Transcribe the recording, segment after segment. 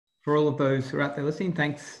For all of those who are out there listening,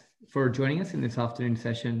 thanks for joining us in this afternoon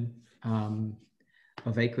session of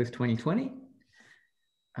AQIS 2020.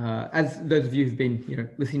 As those of you who've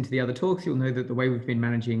been listening to the other talks, you'll know that the way we've been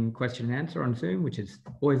managing question and answer on Zoom, which is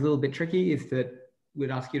always a little bit tricky, is that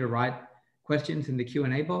we'd ask you to write questions in the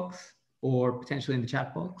Q&A box or potentially in the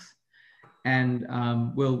chat box. And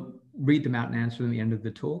we'll read them out and answer them at the end of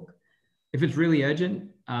the talk. If it's really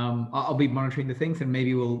urgent, I'll be monitoring the things and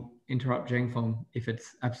maybe we'll interrupt Zhengfeng if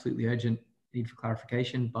it's absolutely urgent, need for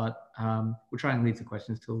clarification, but we'll try and leave the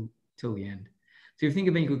questions till the end. So if you think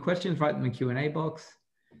of any good questions, write them in the Q&A box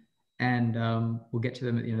and we'll get to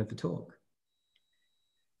them at the end of the talk.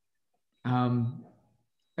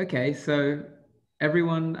 Okay, so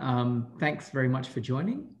everyone, thanks very much for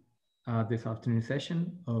joining this afternoon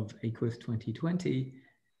session of AQIS 2020.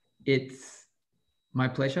 It's my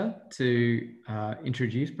pleasure to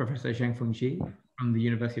introduce Professor Zhengfeng Ji from the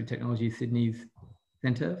University of Technology Sydney's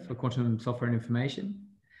Centre for Quantum Software and Information.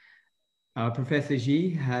 Professor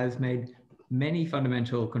Ji has made many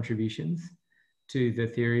fundamental contributions to the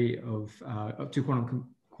theory of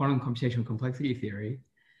quantum computational complexity theory.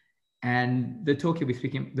 And the work he'll be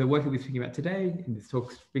speaking about today in this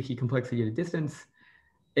talk, Speaking Complexity at a Distance,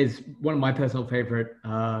 is one of my personal favorite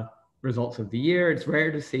results of the year. It's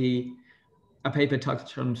rare to see a paper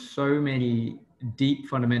touch on so many deep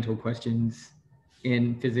fundamental questions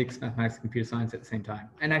in physics, mathematics, and computer science at the same time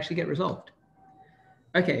and actually get resolved.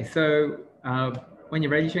 Okay, so when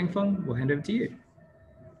you're ready, Zhengfeng, we'll hand over to you.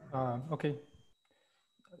 Okay.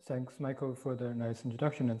 Thanks, Michael, for the nice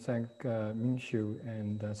introduction, and thank Minshu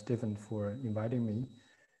and Stephen for inviting me,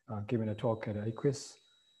 giving a talk at AQUIS.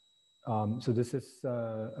 So this is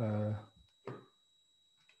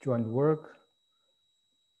joint work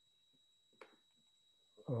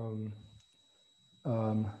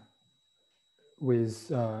with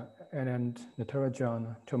Anand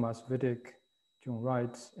Natarajan, Thomas Wittig, John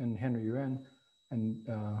Wright, and Henry Yuan. And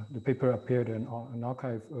the paper appeared in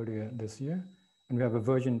arXiv earlier this year. And we have a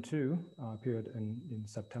version 2 appeared in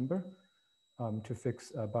September to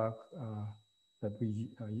fix a bug that we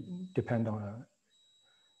depend on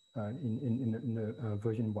in the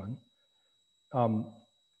version 1.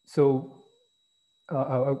 So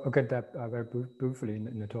I'll get that very briefly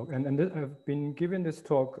in the talk. And I've been giving this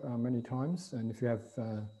talk many times. And if you have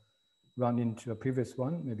run into a previous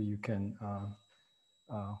one, maybe you can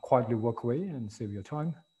quietly walk away and save your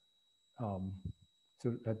time.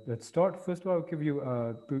 So let's start. First of all, I'll give you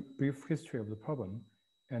a brief history of the problem.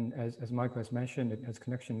 And as Michael has mentioned, it has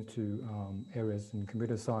connection to areas in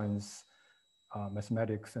computer science,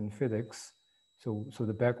 mathematics, and physics. So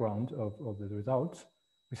the background of the results.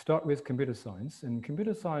 We start with computer science. And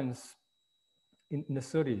computer science in the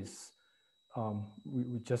 30s,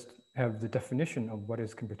 we just have the definition of what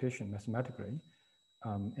is computation mathematically.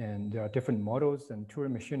 And there are different models, and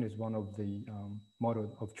Turing machine is one of the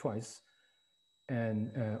models of choice.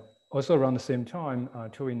 And also around the same time,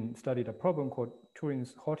 Turing studied a problem called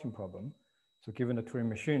Turing's halting problem. So given the Turing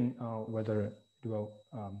machine, whether it will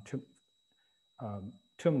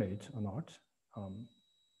terminate or not.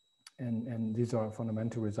 And these are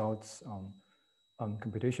fundamental results on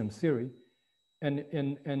computation theory.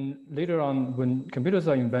 And later on, when computers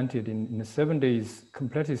are invented in the 70s,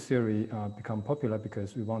 complexity theory become popular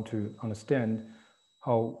because we want to understand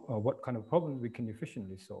what kind of problems we can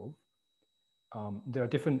efficiently solve. There are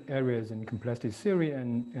different areas in complexity theory,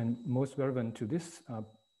 and most relevant to this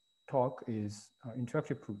talk is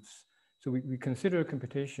interactive proofs. So we consider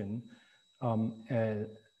computation and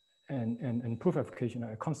proof application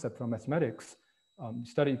a concept from mathematics,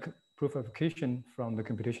 study proof application from the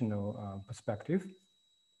computational perspective.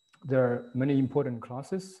 There are many important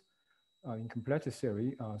classes in complexity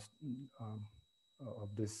theory of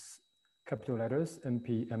this capital letters,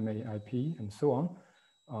 MP, MA, IP, and so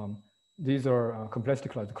on. These are complexity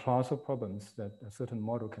class of problems that a certain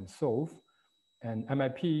model can solve. And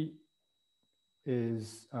MIP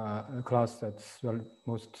is a class that's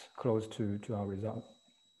most close to our result.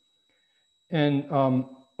 And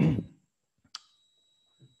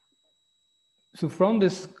so from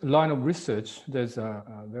this line of research, there's a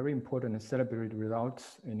very important and celebrated result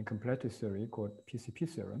in complexity theory called PCP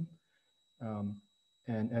theorem.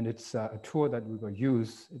 And it's a tool that we will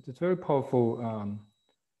use. It's a very powerful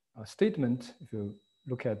statement. If you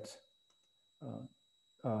look at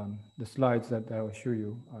the slides that I will show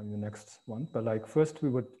you in the next one. But like first, we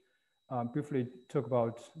would briefly talk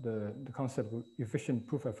about the concept of efficient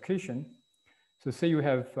proof application. So say you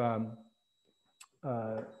have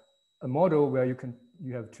a model where you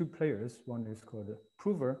have two players. One is called a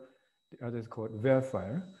prover, the other is called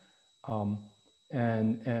verifier.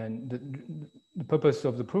 And the purpose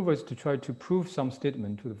of the prover is to try to prove some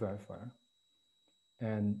statement to the verifier.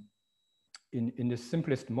 And in the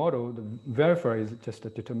simplest model, the verifier is just a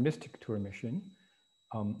deterministic Turing machine.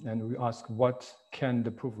 And we ask what can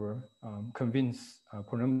the prover convince a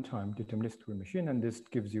polynomial time deterministic Turing machine, and this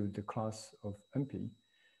gives you the class of MP.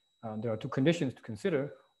 There are two conditions to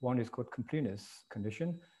consider. One is called completeness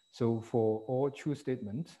condition. So for all true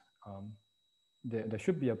statements, there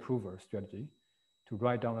should be a prover strategy to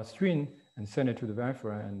write down a string and send it to the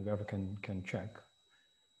verifier, and the verifier can check.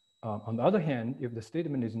 On the other hand, if the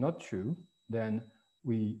statement is not true, then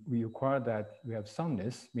we require that we have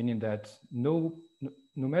soundness, meaning that no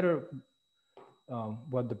matter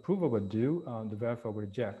what the prover would do, the verifier will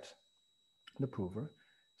reject the prover.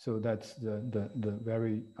 So that's the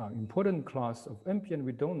very important class of MP, and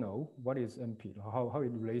we don't know what is MP, how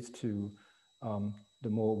it relates to the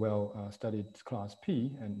more well-studied class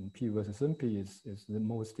P, and P versus MP is the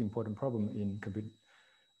most important problem in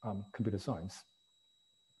computer science.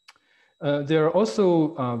 There are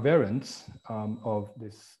also variants of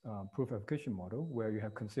this proof verification model where you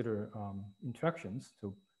have considered interactions.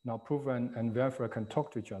 So now prover and verifier can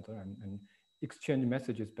talk to each other and exchange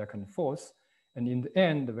messages back and forth. And in the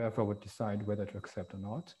end, the verifier would decide whether to accept or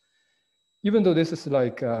not. Even though this is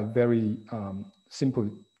like a very simple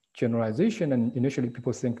generalization, and initially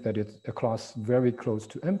people think that it's a class very close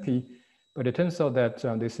to MP, but it turns out that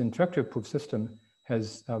this interactive proof system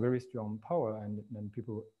has a very strong power, and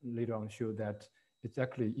people later on show that it's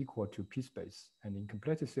actually equal to P space. And in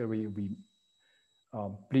complexity theory, we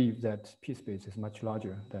believe that P space is much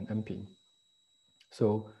larger than MP.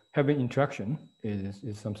 So having interaction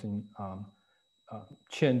is something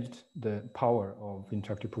changed the power of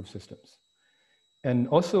interactive proof systems. And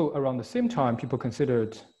also around the same time, people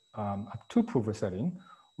considered a two-prover setting,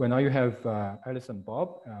 where now you have Alice and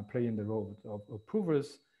Bob playing the role of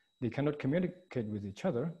provers. They cannot communicate with each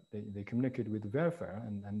other. They communicate with the verifier.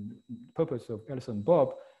 And the purpose of Alice and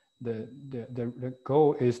Bob, the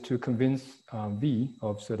goal is to convince V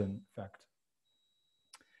of certain fact.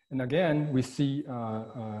 And again, we see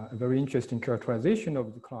a very interesting characterization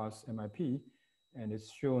of the class MIP, and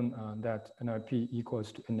it's shown that MIP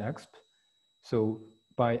equals to NX. So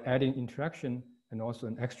by adding interaction and also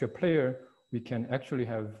an extra player, we can actually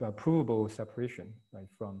have a provable separation, right,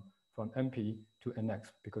 from MP to NX,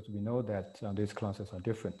 because we know that these classes are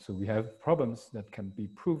different. So we have problems that can be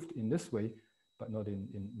proved in this way, but not in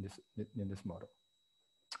this model.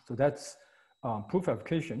 So that's proof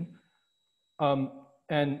verification.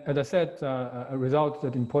 And as I said, a result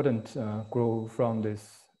that important grow from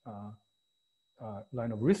this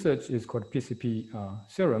line of research is called PCP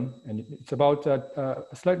theorem, and it's about a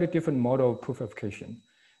slightly different model of proof verification.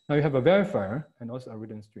 Now you have a verifier and also a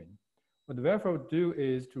written string. What the verifier would do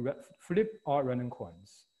is to flip all random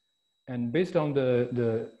coins, and based on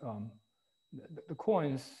the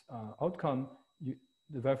coins outcome,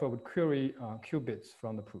 the verifier would query Q bits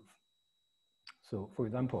from the proof. So for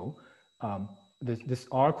example, this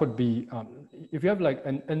R could be, if you have like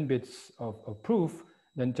an N bits of proof,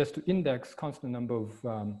 then just to index constant number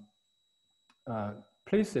of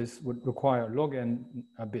places would require log n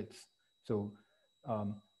bits. So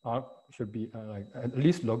R should be like at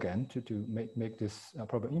least log n to make this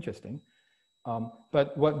problem interesting.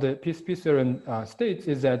 But what the PCP theorem states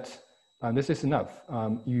is that this is enough.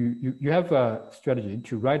 You have a strategy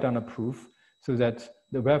to write down a proof so that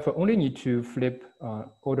the verifier only need to flip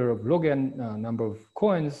order of log n number of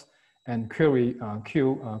coins and query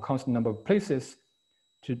Q constant number of places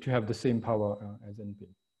to have the same power as NP.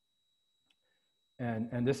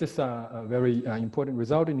 And this is a very important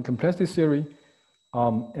result in complexity theory.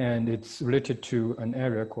 And it's related to an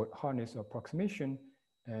area called hardness approximation,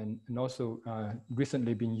 and also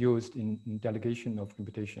recently been used in delegation of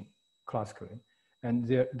computation classically. And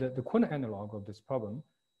the quantum analog of this problem,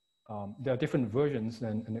 there are different versions,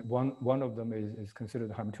 and one of them is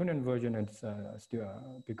considered the Hamiltonian version, and it's still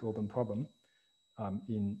a big open problem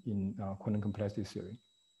in quantum complexity theory.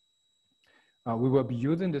 We will be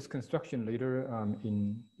using this construction later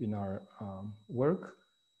in our work.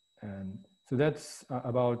 And so that's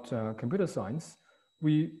about computer science.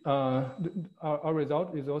 Our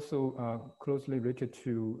result is also closely related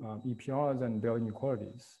to EPRs and Bell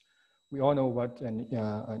inequalities. We all know what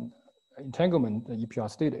an entanglement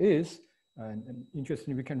EPR state is. And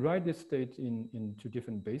interestingly, we can write this state into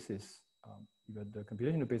different bases, either the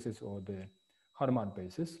computational basis or the Hadamard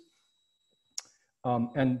basis.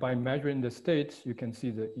 And by measuring the states, you can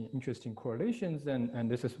see the interesting correlations,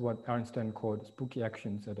 and this is what Einstein called spooky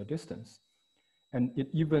actions at a distance. And it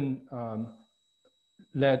even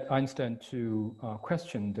led Einstein to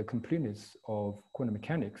question the completeness of quantum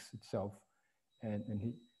mechanics itself,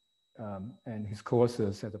 and his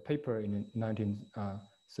co-authors had a paper in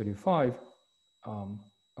 1935 on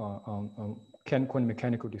can quantum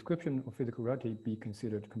mechanical description of physical reality be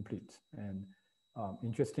considered complete? And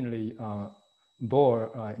interestingly,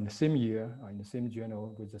 Bohr in the same year, in the same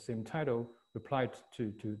journal with the same title, replied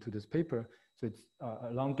to this paper. So it's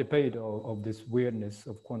a long debate of this weirdness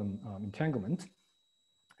of quantum entanglement.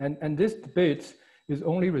 And this debate is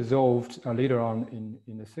only resolved later on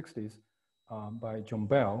in the 60s by John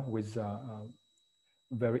Bell with a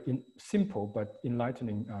very simple but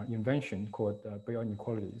enlightening invention called Bell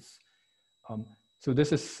inequalities. So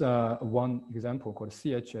this is one example called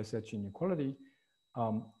CHSH inequality.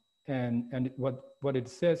 And what it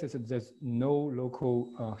says is that there's no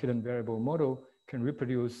local hidden variable model can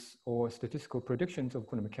reproduce all statistical predictions of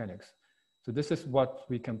quantum mechanics. So this is what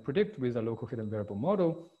we can predict with a local hidden variable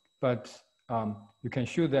model, but you can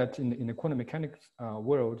show that in the quantum mechanics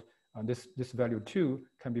world, this value 2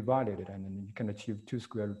 can be validated, and then you can achieve 2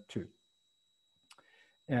 square root 2.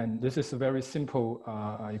 And this is a very simple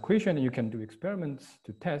equation, and you can do experiments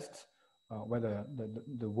to test whether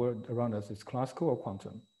the world around us is classical or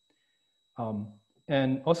quantum.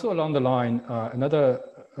 And also along the line, another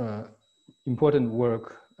important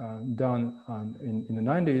work done in the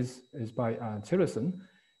 90s is by Tsirelson.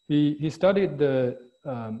 He studied the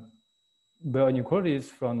Bell inequalities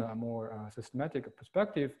from a more systematic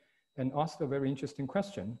perspective and asked a very interesting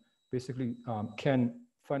question. Basically, can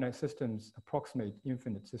finite systems approximate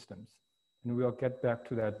infinite systems? And we'll get back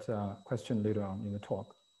to that question later on in the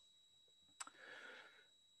talk.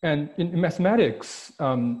 And in mathematics,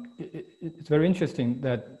 it's very interesting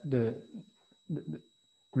that the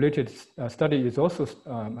related study is also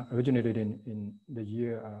originated in the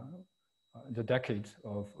year, the decade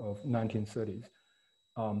of 1930s.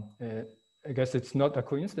 I guess it's not a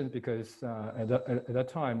coincidence because at that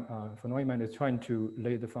time, von Neumann is trying to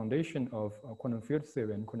lay the foundation of quantum field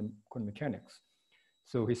theory and quantum mechanics.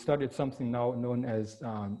 So he studied something now known as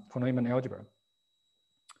von Neumann algebra.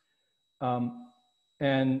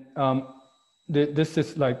 This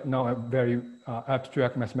is like now a very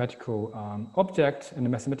abstract mathematical object, and the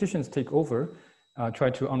mathematicians take over, try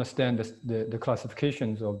to understand the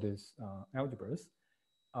classifications of these algebras.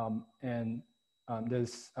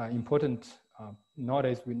 There's important,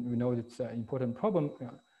 nowadays we know it's an important problem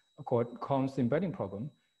called Kahn's embedding problem.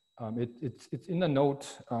 It's in a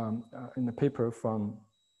note in the paper from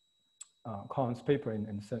Kahn's paper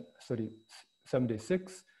in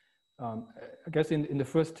 76. I guess in the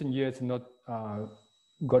first 10 years, not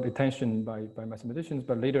got attention by mathematicians,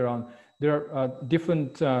 but later on, there are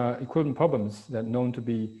different equivalent problems that are known to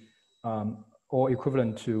be all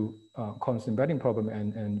equivalent to Kahn's embedding problem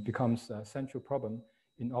and becomes a central problem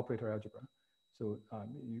in operator algebra. So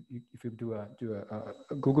if you do a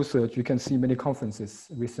Google search, you can see many conferences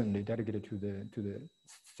recently dedicated to the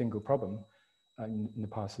single problem in the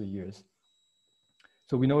past 3 years.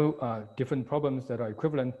 So we know different problems that are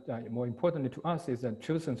equivalent. More importantly to us is that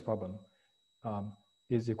Tsirelson's problem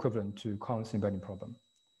is equivalent to Kahn's embedding problem.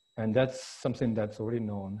 And that's something that's already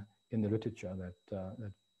known in the literature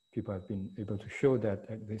that people have been able to show that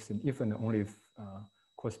there's an if and only if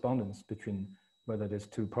correspondence between whether these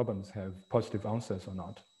two problems have positive answers or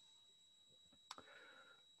not.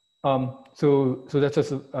 So that's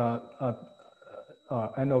just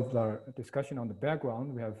end of our discussion on the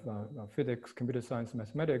background. We have physics, computer science,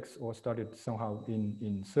 mathematics all started somehow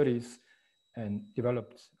in 30s and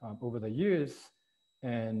developed over the years.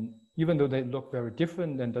 And even though they look very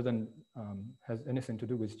different and doesn't has anything to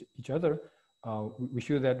do with each other, we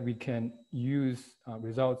show that we can use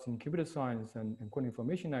results in computer science and quantum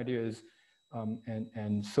information ideas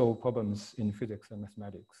and solve problems in physics and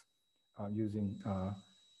mathematics using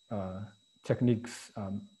techniques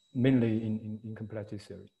mainly in complexity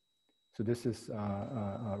theory. So this is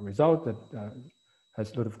a result that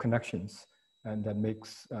has a lot of connections and that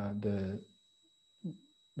makes the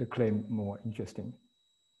claim more interesting.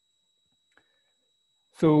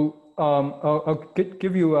 So I'll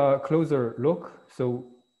give you a closer look. So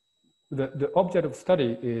the object of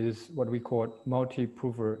study is what we call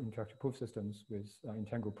multi-prover interactive proof systems with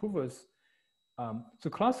entangled provers. So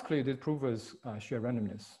classically, the provers share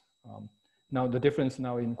randomness. Now the difference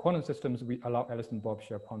now in quantum systems, we allow Alice and Bob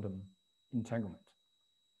share quantum entanglement.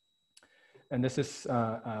 And this is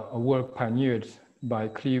a work pioneered by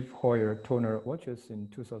Cleve, Hoyer, Toner, Watches in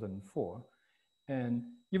 2004. And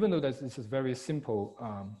even though this is a very simple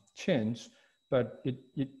change, but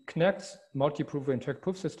it connects multi-prover interactive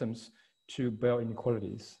proof systems to Bell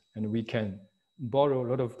inequalities. And we can borrow a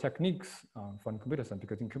lot of techniques from computer science,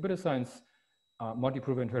 because in computer science,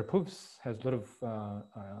 multi-proof indirect proofs has a lot of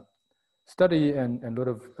study and a lot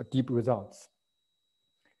of deep results.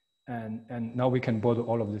 And now we can borrow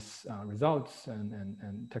all of these results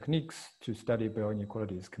and techniques to study Bell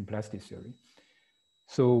inequalities complexity theory.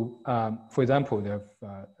 So, for example, there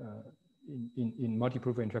have, in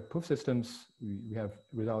multi-proof indirect proof systems, we have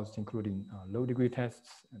results including low degree tests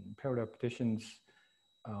and parallel partitions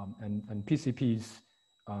and PCPs.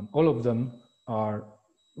 All of them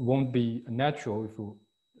won't be natural if you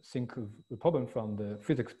think of the problem from the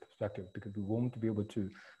physics perspective, because we won't be able to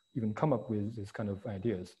even come up with this kind of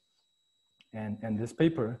ideas. And this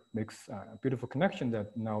paper makes a beautiful connection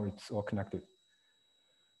that now it's all connected.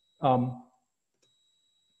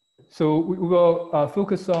 So we will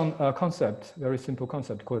focus on a concept, very simple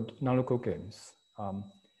concept called non-local games.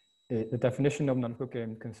 The definition of non-local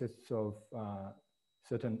game consists of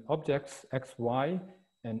certain objects, X, Y,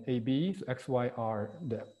 and AB. So X, Y are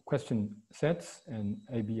the question sets, and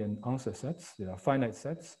AB and answer sets. They are finite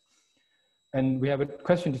sets. And we have a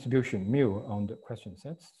question distribution, mu, on the question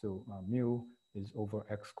sets. So mu is over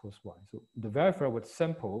X cos Y. So the verifier would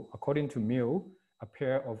sample, according to mu, a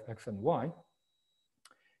pair of X and Y.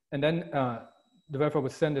 And then the verifier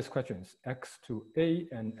would send these questions, X to A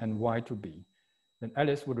and Y to B. Then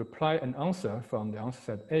Alice would reply an answer from the answer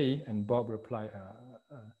set A, and Bob would reply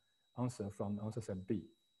an answer from the answer set B.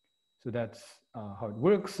 So that's how it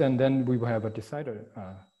works. And then we will have a decider,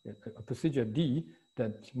 a procedure D,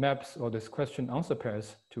 that maps all these question answer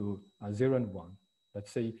pairs to 0 and 1.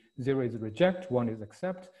 Let's say 0 is reject, 1 is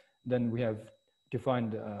accept. Then we have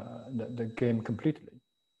defined the game completely.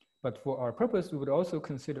 But for our purpose, we would also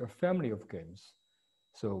consider a family of games.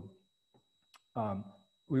 So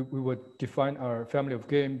we would define our family of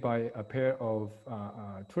game by a pair of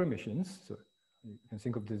Turing machines. So you can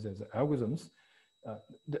think of this as algorithms.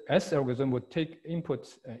 The S algorithm would take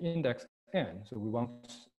input index n. So we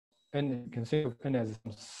want n, you can think of n as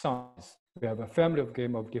some size. We have a family of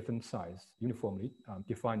game of different size, uniformly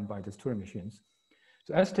defined by these Turing machines.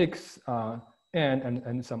 So S takes n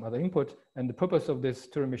and some other input, and the purpose of this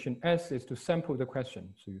Turing machine S is to sample the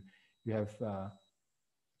question. So you have,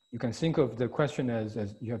 you can think of the question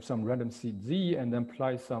as you have some random seed Z, and then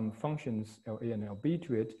apply some functions LA and LB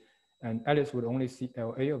to it, and Alice would only see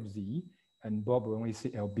LA of Z, and Bob would only see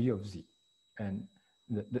LB of Z. And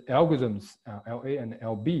the algorithms LA and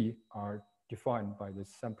LB are defined by this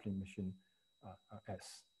sampling machine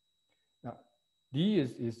S. Now, D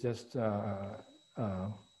is just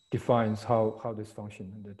defines how this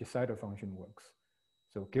function, the decider function, works.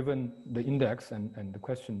 So given the index and the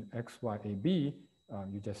question X, Y, A, B,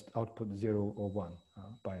 you just output 0 or 1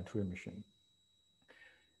 by a Turing machine.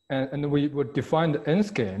 And we would define the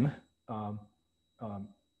nth game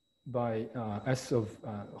by S of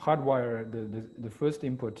hardwire the first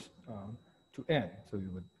input to n. So you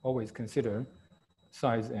would always consider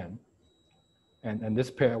size n. And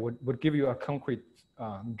this pair would give you a concrete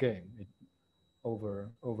game over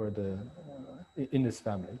the in this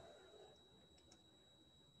family.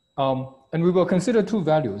 And we will consider two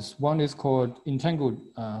values. One is called entangled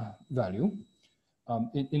value.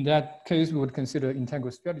 In that case, we would consider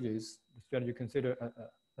entangled strategies. The strategy consider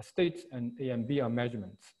a state, and A and B are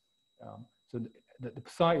measurements. So the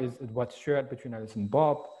psi is what's shared between Alice and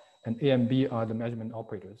Bob, and A and B are the measurement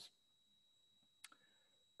operators.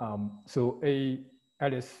 So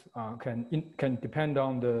Alice can depend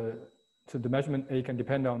on so the measurement A can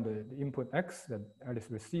depend on the input X that Alice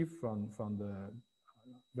received from the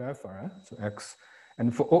verifier, so X.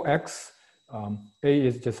 And for OX, A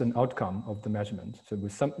is just an outcome of the measurement. So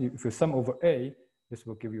if you sum over A, this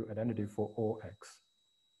will give you identity for OX.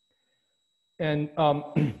 And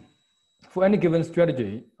for any given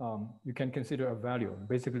strategy, you can consider a value.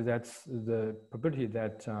 Basically, that's the probability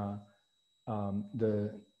that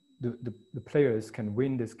the players can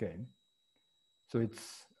win this game. So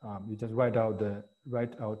it's you just write out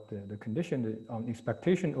the condition on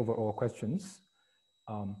expectation over all questions,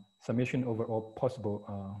 summation over all possible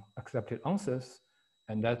accepted answers,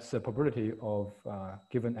 and that's the probability of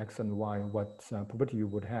given X and Y, what probability you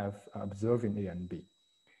would have observing A and B.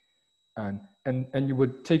 And you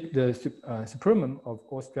would take the supremum of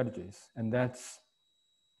all strategies, and that's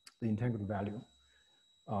the entangled value.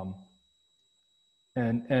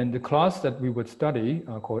 And the class that we would study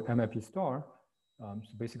called MIP star.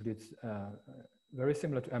 So basically, it's very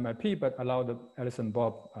similar to MIP, but allow the Alice and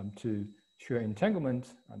Bob to share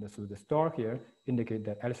entanglement. So the star here indicate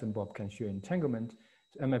that Alice and Bob can share entanglement.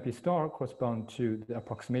 So MIP star corresponds to the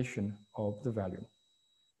approximation of the value.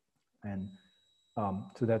 And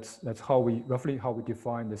so that's roughly how we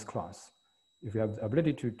define this class. if you have the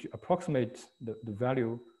ability to approximate the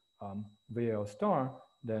value VL star,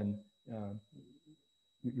 then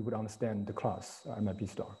you would understand the class MIP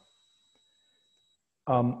star.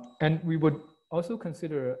 And we would also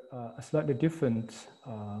consider a slightly different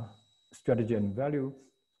strategy and value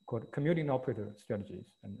called commuting operator strategies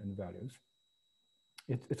and values.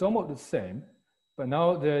 It's almost the same, but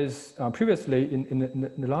now there's previously in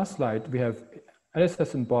the last slide, we have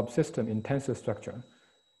LSS and Bob system in tensor structure.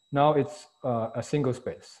 Now it's a single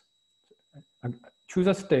space. Choose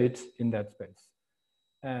a state in that space.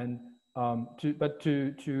 And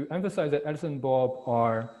to emphasize that LSS and Bob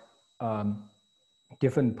are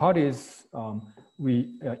different parties,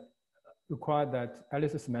 we require that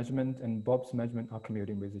Alice's measurement and Bob's measurement are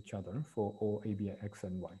commuting with each other for all AB, X,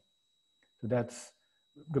 and Y. So that's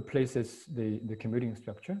replaces the commuting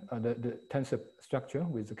structure, the tensor structure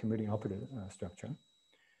with the commuting operator structure.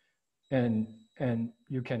 And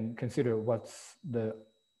you can consider what's the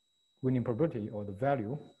winning probability or the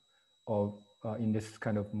value of in this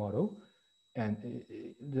kind of model. And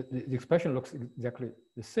the expression looks exactly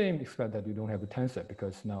the same, except that you don't have a tensor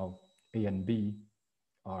because now A and B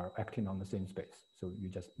are acting on the same space. So you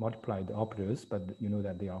just multiply the operators, but you know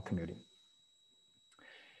that they are commuting.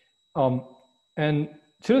 And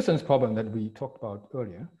Tsirelson's problem that we talked about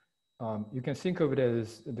earlier, you can think of it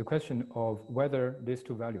as the question of whether these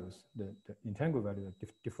two values, the entangled value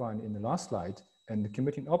defined in the last slide and the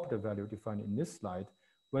commuting operator value defined in this slide,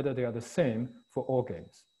 whether they are the same for all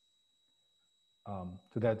gains.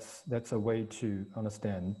 So that's a way to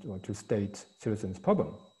understand or to state Tsirelson's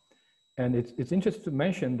problem. And it's interesting to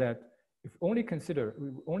mention that if we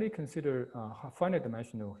only consider finite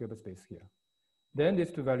dimensional Hilbert space here, then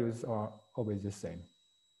these two values are always the same,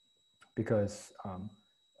 because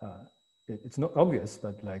it's not obvious,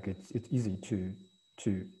 but like it's easy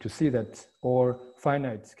to see that all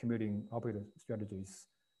finite commuting operator strategies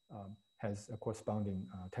has a corresponding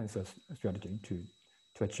tensor strategy to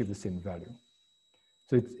achieve the same value.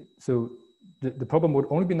 So the problem would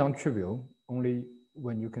only be non-trivial only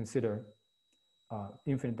when you consider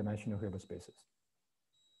infinite dimensional Hilbert spaces.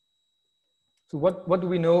 So what do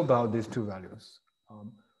we know about these two values?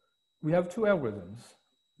 We have two algorithms.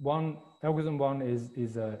 Algorithm one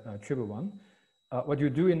is a trivial one. What you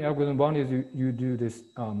do in algorithm one is you do this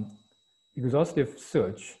exhaustive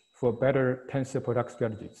search for better tensor product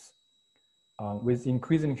strategies with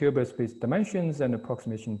increasing Hilbert space dimensions and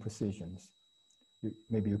approximation precisions.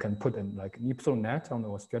 Maybe you can put in like an epsilon net on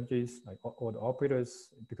all strategies, like all the operators,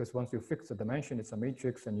 because once you fix the dimension, it's a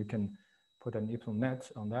matrix, and you can put an epsilon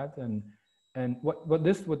net on that. And what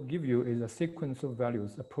this would give you is a sequence of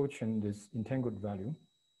values approaching this entangled value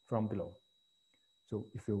from below. So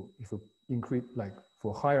if you increase, like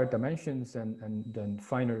for higher dimensions and then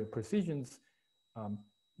finer precisions,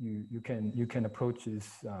 you can approach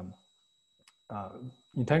this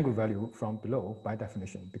entangled value from below by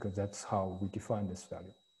definition, because that's how we define this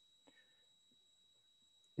value.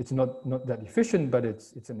 It's not that efficient, but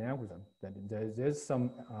it's an algorithm that there's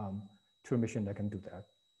some true machine that can do that.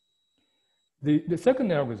 The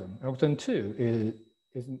second algorithm, algorithm 2,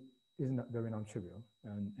 is not very non-trivial,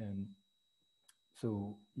 and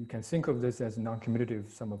so you can think of this as non-commutative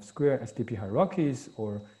sum of square SDP hierarchies,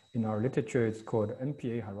 or in our literature it's called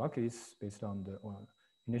NPA hierarchies, based on the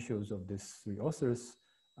initials of these three authors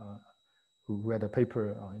who read a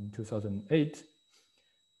paper in 2008.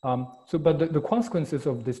 But the consequences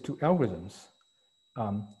of these two algorithms,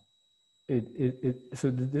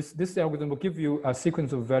 this algorithm will give you a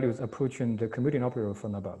sequence of values approaching the commuting operator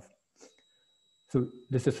from above. So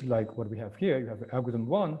this is like what we have here. You have algorithm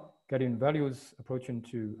 1 getting values approaching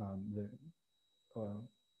to the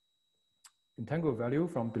entangled value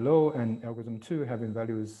from below, and algorithm 2 having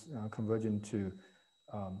values converging to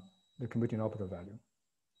the commuting operator value.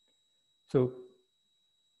 So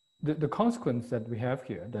the consequence that we have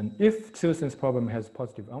here, then if Tsirelson's problem has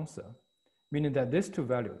positive answer, meaning that these two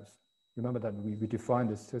values, remember that we define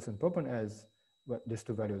this Tsirelson problem as what these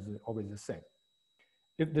two values are always the same.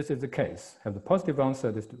 If this is the case, have the positive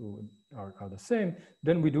answer, these two are the same,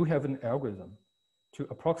 then we do have an algorithm to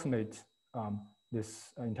approximate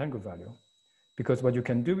this entangled value. Because what you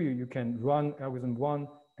can do, you can run algorithm 1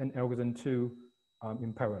 and algorithm 2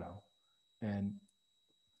 in parallel. And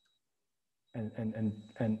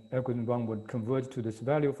algorithm 1 would converge to this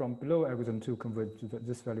value from below, algorithm 2 converge to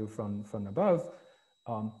this value from above.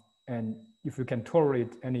 And if you can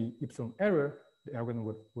tolerate any epsilon error, the algorithm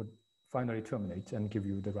would finally terminate and give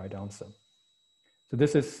you the right answer. So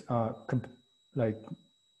this is the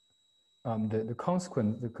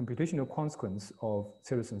consequence, the computational consequence of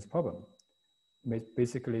Tsirelson's problem.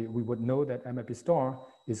 basically we would know that MIP star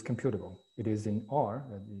is computable. It is in R,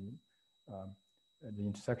 at the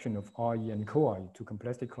intersection of RE and co-RE, two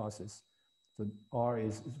complexity classes. So R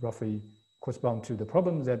is roughly correspond to the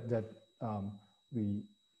problems that we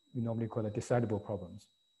normally call the decidable problems.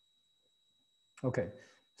 Okay,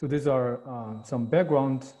 so these are some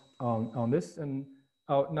background on this, and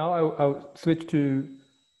now I'll switch to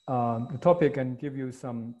the topic and give you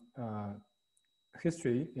some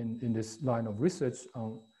history in this line of research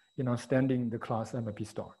in understanding the class MIP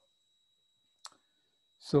star.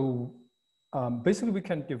 So basically we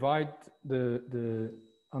can divide the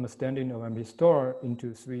understanding of MIP star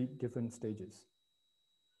into three different stages.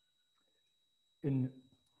 In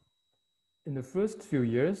the first few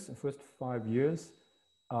years, the first 5 years,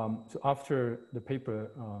 so after the paper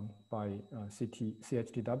by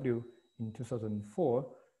CHTW in 2004,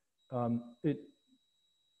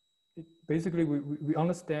 basically we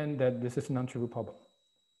understand that this is a non-trivial problem.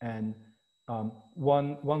 And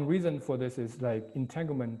one reason for this is like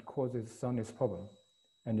entanglement causes soundness problem.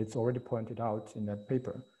 And it's already pointed out in that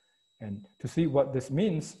paper. And to see what this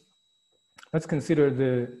means, let's consider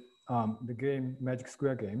the game Magic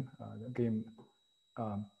Square game, the game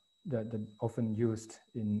that often used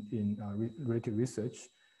in related research.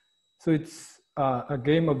 So it's a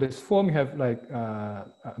game of this form. You have like a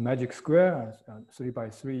magic square, a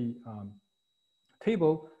 3x3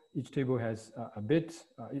 table. Each table has a bit,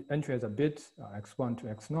 entry has a bit, x1 to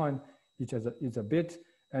x9, each is a bit.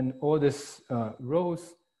 And all these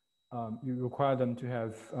rows, you require them to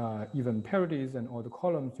have even parities, and all the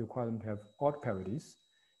columns, you require them to have odd parities.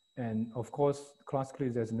 And of course, classically,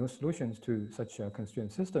 there's no solutions to such a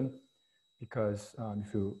constraint system, because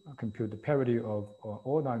if you compute the parity of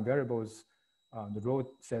all 9 variables, the row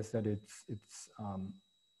says that it's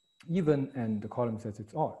even, and the column says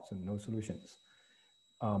it's odd, so no solutions.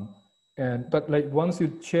 But like once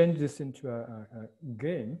you change this into a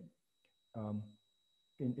game,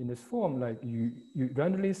 in this form, like you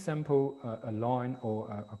randomly sample a line or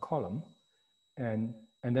a column, and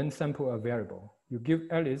then sample a variable. You give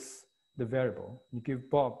Alice the variable, you give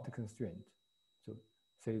Bob the constraint. So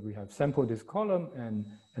say we have sampled this column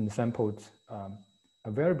and sampled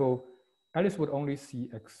a variable. Alice would only see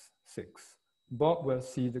x6. Bob will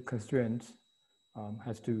see the constraint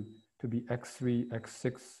has to be x3,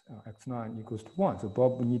 x6, x9 equals to 1. So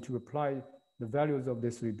Bob will need to apply the values of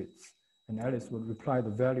these 3 bits. And Alice will apply the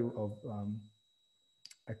value of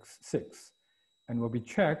x6. And what we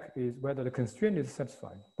check is whether the constraint is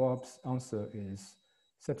satisfied. Bob's answer is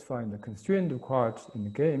satisfying the constraint required in the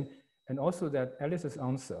game, and also that Alice's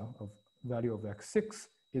answer of value of x6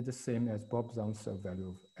 is the same as Bob's answer value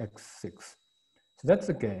of x6. So that's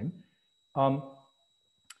the game.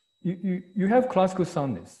 You have classical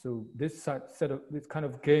soundness. So this kind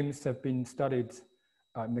of games have been studied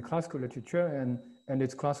in the classical literature, and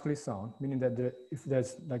it's classically sound, meaning that if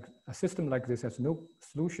there's like a system like this has no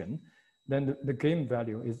solution, then the game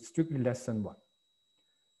value is strictly less than 1.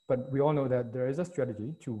 But we all know that there is a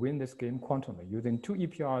strategy to win this game quantumly. Using 2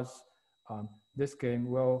 EPRs, this game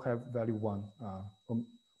will have value 1,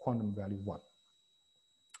 quantum value 1.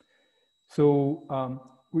 So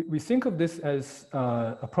we think of this as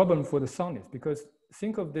a problem for the soundness, because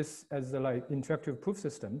think of this as a like interactive proof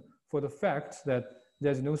system for the fact that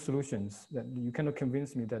there's no solutions, that you cannot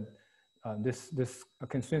convince me that this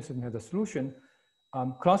constraint system has a solution.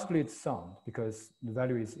 Classically, it's sound because the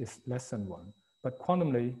value is less than 1. But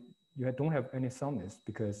quantumly, you don't have any soundness,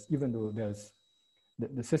 because even though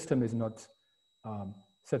the system is not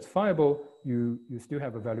satisfiable, you still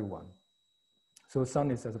have a value 1. So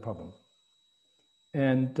soundness is a problem.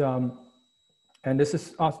 And this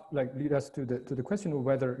is lead us to the question of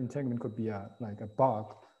whether entanglement could be like a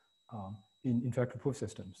bug in interactive proof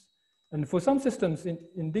systems. And for some systems,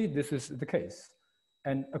 indeed, this is the case.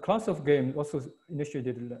 And a class of games also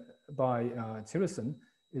initiated by Tsirelson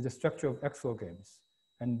is the structure of XOR games.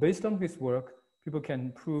 And based on his work, people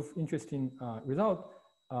can prove interesting result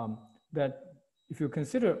that if you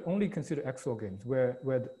only consider XOR games, where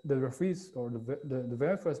the referees or the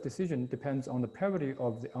very first decision depends on the parity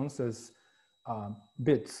of the answer's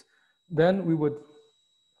bits, then we would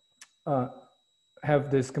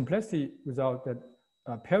have this complexity result that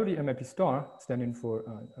parity MIP star, standing for,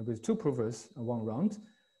 with 2 provers, 1 round,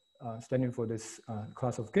 standing for this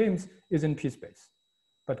class of games, is in P-space.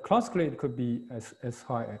 But classically, it could be as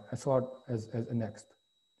hard as next.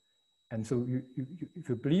 And so if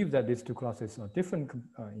you believe that these 2 classes are different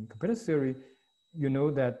in competitive theory, you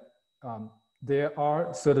know that there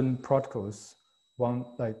are certain protocols.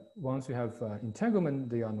 Once you have entanglement,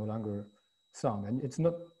 they are no longer sound. And it's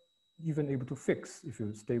not even able to fix if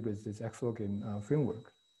you stay with this XOR game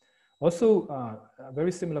framework. Also, a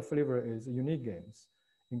very similar flavor is unique games.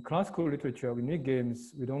 In classical literature, unique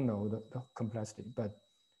games, we don't know the complexity, but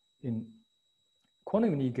in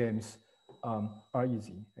quantum unique games are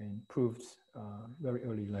easy and proved very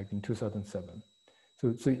early, like in 2007.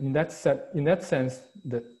 So in that sense,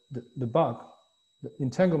 the bug, the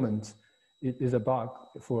entanglement, it is a bug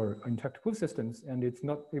for interactive proof systems, and it's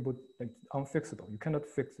not able, like, unfixable. You cannot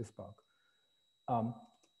fix this bug.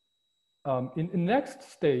 In next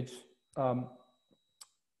stage,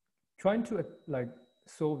 trying to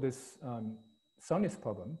solve this soundness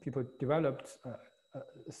problem, people developed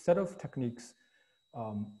a set of techniques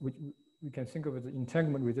which we can think of as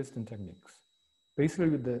entanglement resistant techniques.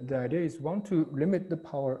 Basically, the idea is want to limit the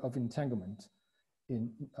power of entanglement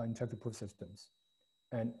in interactive proof systems.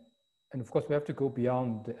 And of course, we have to go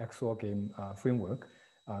beyond the XOR game framework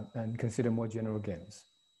and consider more general games.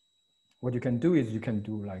 What you can do is you can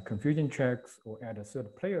do like confusion checks or add a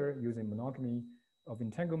third player using monogamy of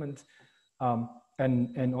entanglement.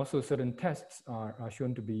 And also certain tests are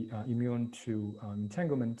shown to be immune to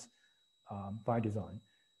entanglement by design.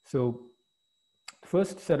 So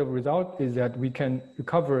first set of results is that we can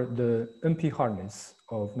recover the NP hardness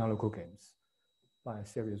of non-local games by a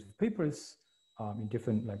series of papers in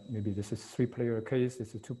different, like maybe this is 3-player case, this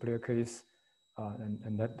is a 2-player case,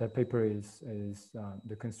 and that paper is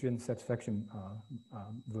the constraint satisfaction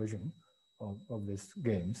version of these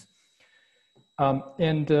games.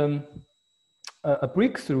 A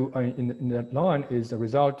breakthrough in that line is a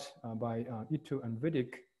result by Ito and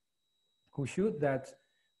Vidic, who showed that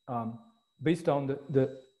based on the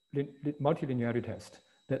multilinearity test,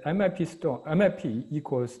 that MIP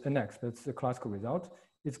equals NX, that's the classical result,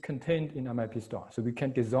 is contained in MIP star. So we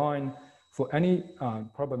can design for any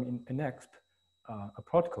problem in NX a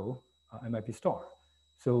protocol MIP star.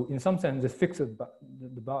 So in some sense, this fixes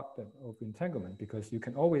the bug of entanglement, because you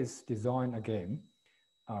can always design a game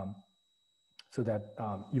so that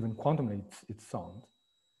even quantumly it's sound.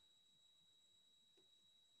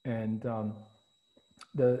 And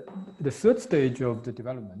the third stage of the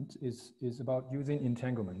development is about using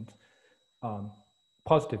entanglement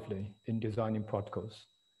positively in designing protocols.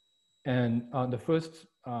 And the first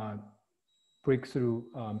breakthrough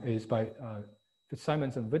is by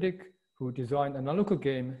Simons and Vidic, who designed an analytical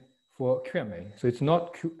game for QMA. So it's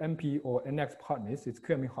not QMP or NX hardness, it's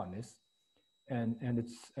QMA hardness. And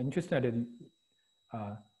it's interesting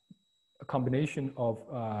that a combination of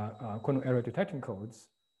quantum error detection codes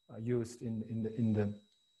used in the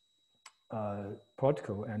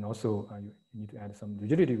protocol, and also you need to add some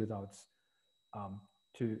rigidity results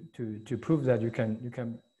to prove that you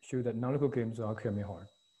can show that non-local games are QMA hard.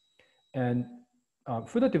 And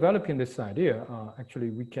further developing this idea, actually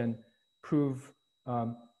we can prove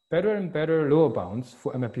better and better lower bounds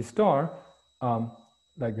for MIP star.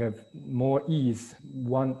 Like we have more E's,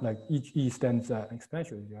 one, like each E stands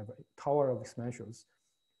exponentials. You have a tower of exponentials.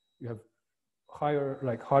 You have higher,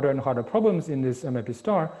 like harder and harder problems in this MIP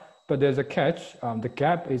star, but there's a catch. The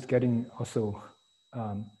gap is getting also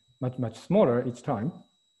much smaller each time.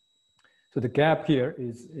 So the gap here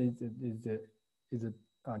is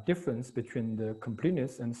a difference between the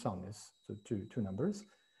completeness and soundness, so two numbers.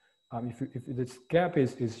 If this gap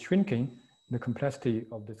is shrinking, the complexity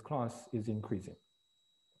of this class is increasing.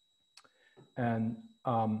 And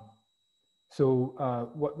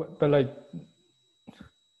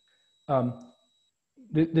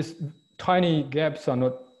this tiny gaps are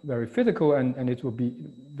not very physical, and it will be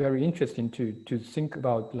very interesting to think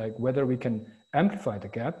about like whether we can amplify the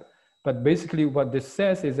gap. But basically what this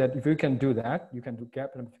says is that if you can do that, you can do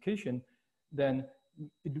gap amplification, then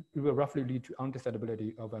it will roughly lead to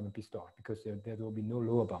undecidability of MIP star, because there will be no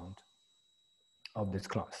lower bound of this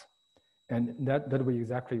class. And that will be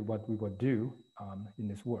exactly what we would do in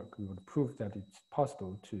this work. We would prove that it's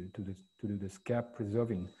possible to do this gap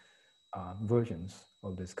preserving versions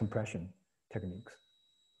of this compression techniques.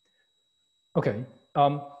 Okay,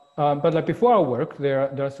 but like before our work, there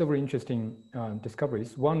are several interesting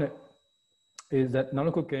discoveries. One is that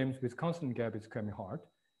non-local games with constant gap is QMA hard,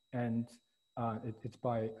 and it's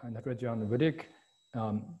by Natarajan and Vidic,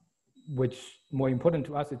 which, more important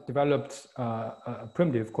to us, it developed a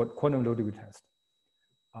primitive called quantum low-degree test,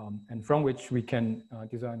 and from which we can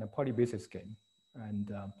design a polybasis game.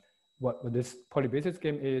 And what this polybasis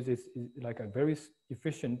game is like a very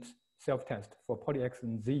efficient self-test for poly X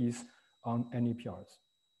and Z's on NEPRs.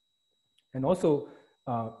 And also,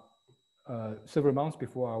 several months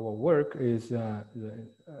before our work is the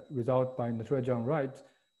result by Natarajan Wright,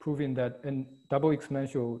 proving that in double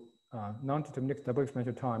exponential, non-deterministic double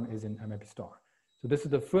exponential time is in MIP star. So this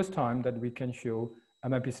is the first time that we can show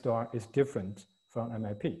MIP star is different from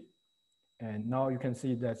MIP. And now you can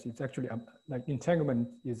see that it's actually like entanglement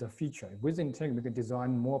is a feature. With entanglement, we can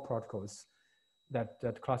design more protocols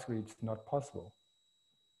that classically it's not possible.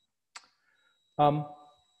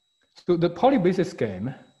 So the poly basis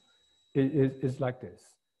game is like this.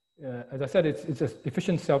 As I said, it's an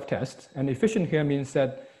efficient self-test. And efficient here means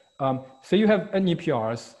that, say you have n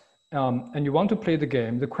EPRs and you want to play the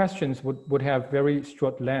game, the questions would have very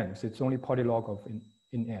short lengths. It's only polylog of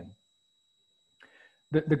in n.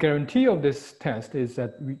 The guarantee of this test is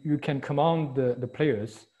that you can command the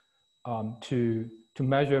players to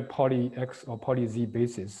measure poly X or poly Z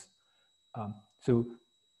basis. So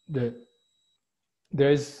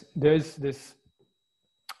there's this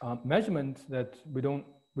measurement that we don't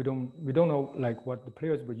know like what the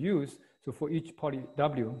players would use. So for each poly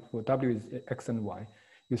W, for W is X and Y,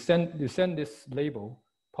 you send this label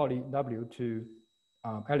poly W to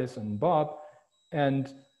Alice and Bob,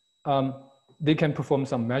 and they can perform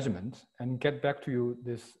some measurement and get back to you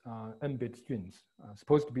this n-bit strings,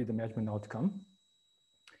 supposed to be the measurement outcome.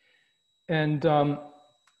 And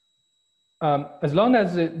as long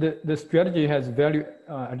as the strategy has value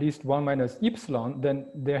at least 1 minus epsilon, then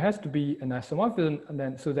there has to be an isomorphism, and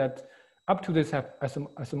then so that up to this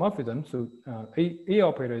isomorphism, so A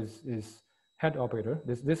operator is head operator.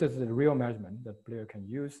 This is the real measurement that player can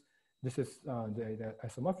use. This is the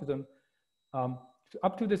isomorphism. So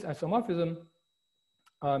up to this isomorphism,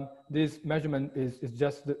 this measurement is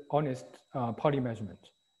just the honest poly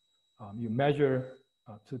measurement. You measure,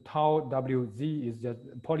 so tau WZ is just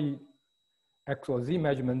poly X or Z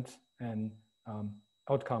measurement, and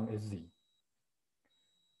outcome is Z.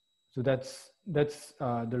 So that's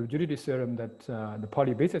the rigidity theorem that the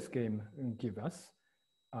poly basis game gives us.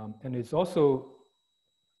 And it's also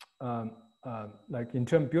like in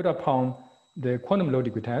term built upon the quantum low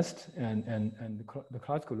degree test and the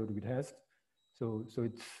classical low degree test. So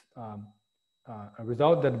it's a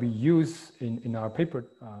result that we use in our paper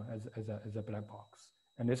as a black box.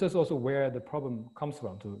 And this is also where the problem comes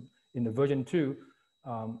from. So in the version 2,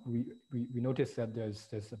 we noticed that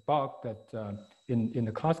there's a bug that in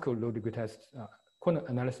the classical low degree test quantum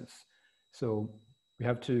analysis. So we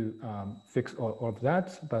have to fix all of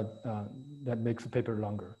that, but that makes the paper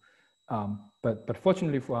longer. But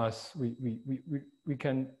fortunately for us, we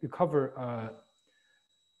can recover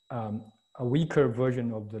a weaker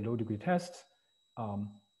version of the low degree test,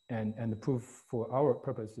 and the proof for our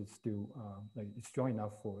purpose is still like it's strong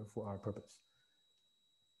enough for our purpose.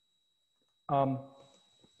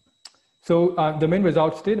 So the main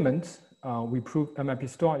result statement, we prove MIP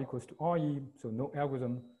star equals to RE, so no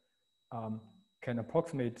algorithm can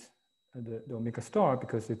approximate the omega star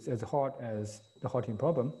because it's as hard as the Hawking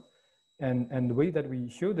problem. And the way that we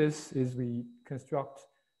show this is we construct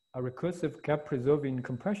a recursive gap preserving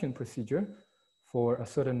compression procedure for a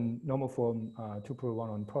certain normal form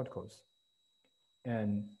 2+1 protocols.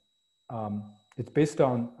 And it's based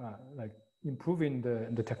on like improving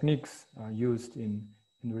the techniques used in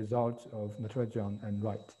the results of Natarajan and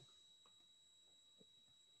Wright.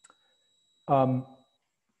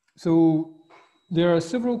 So there are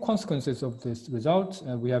several consequences of this result.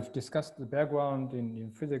 We have discussed the background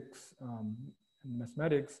in physics and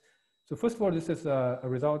mathematics. So first of all, this is a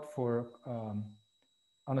result for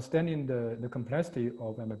understanding the complexity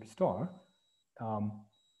of MIP star.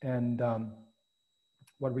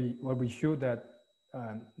 What we show that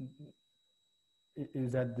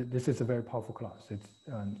is that this is a very powerful class.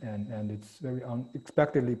 And it's very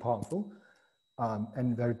unexpectedly powerful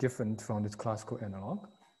and very different from its classical analog.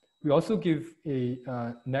 We also give a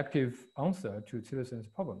negative answer to Tsirelson's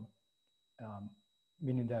problem,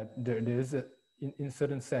 meaning that there is in a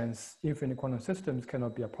certain sense, infinite quantum systems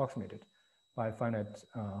cannot be approximated by finite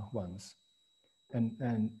ones.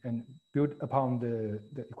 And built upon the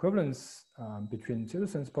equivalence between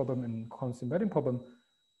Tsirelson's problem and Kahn's embedding problem,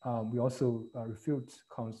 we also refute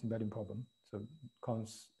Kahn's embedding problem. So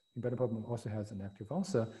Kahn's embedding problem also has a negative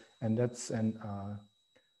answer, and that's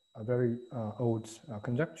a very old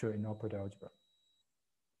conjecture in operator algebra.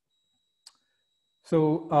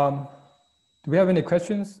 So do we have any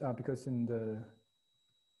questions? Because in the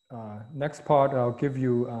next part, I'll give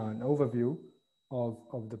you an overview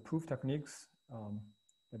of the proof techniques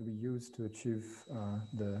that we use to achieve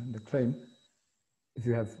the claim. If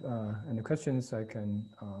you have any questions, I can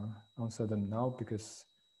answer them now because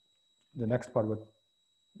the next part would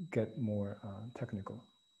get more technical.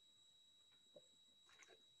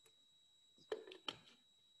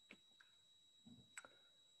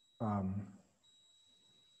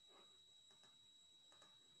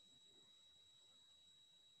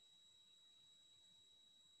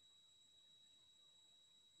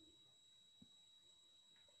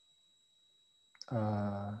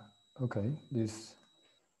 Okay, this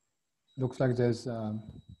looks like there's a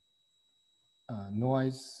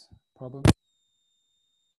noise problem.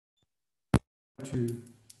 To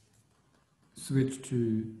switch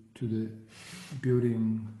to the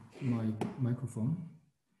building microphone.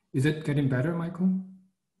 Is it getting better, Michael?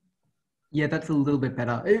 Yeah, that's a little bit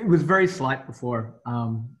better. It was very slight before.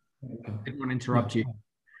 Okay. I didn't want to interrupt you.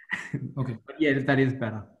 Okay. But yeah, that is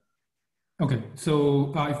better. Okay,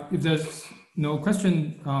 so if there's no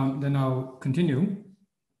question, then I'll continue.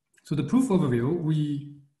 So the proof overview,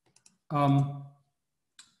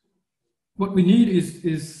 what we need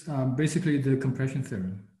is basically the compression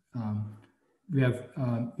theorem. We have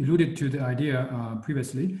alluded to the idea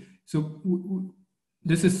previously. So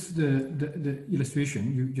this is the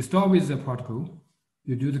illustration. You start with a particle,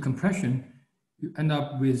 you do the compression, you end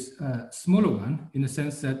up with a smaller one in the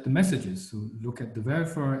sense that the messages, so look at the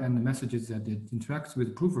verifier and the messages that it interacts with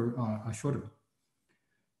the prover are shorter.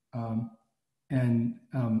 In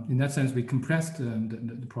that sense, we compressed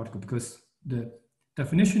the particle because the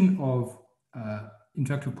definition of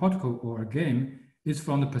interactive particle or a game is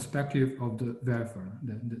from the perspective of the verifier,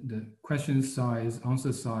 the question size,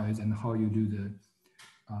 answer size, and how you do the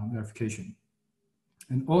verification.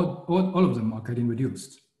 And all of them are getting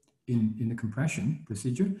reduced in the compression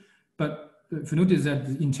procedure. But if you notice that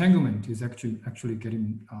the entanglement is actually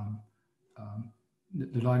getting,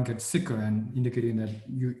 the line gets thicker and indicating that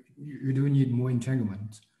you do need more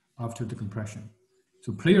entanglement after the compression.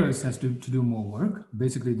 So players has to do more work.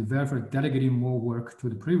 Basically, the verifier delegating more work to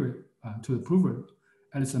the prover,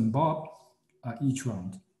 Alice and Bob, each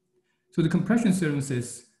round. So the compression theorem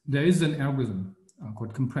says there is an algorithm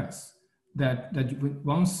called compress that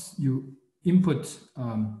once you input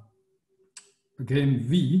a game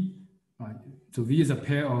V, so V is a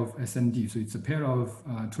pair of SND, so it's a pair of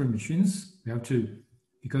Turing machines. We have to,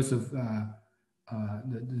 because of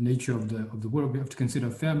the nature of the world, we have to consider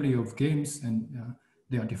a family of games, and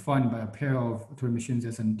they are defined by a pair of Turing machines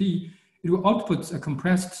SND. It will output a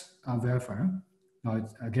compressed verifier. Now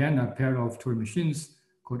it's again a pair of Turing machines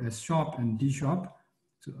called S sharp and D sharp,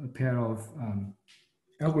 so a pair of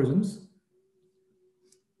algorithms,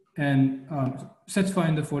 and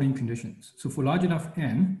satisfying the following conditions. So for large enough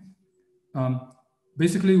n,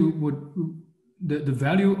 basically the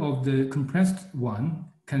value of the compressed one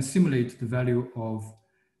can simulate the value of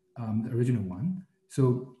the original one.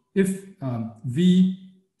 So if V,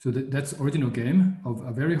 so that's original game of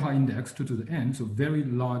a very high index 2 to the n, so very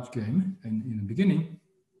large game in the beginning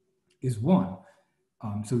is 1.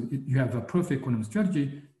 So you have a perfect quantum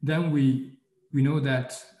strategy. Then we know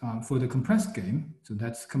that for the compressed game, so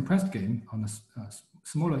that's compressed game on a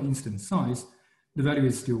smaller instance size, the value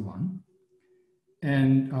is still 1.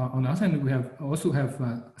 And on the other hand, we also have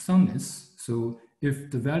soundness. So if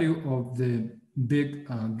the value of the big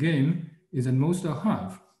game is at most a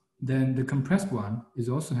half, then the compressed one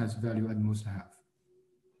also has value at most a half.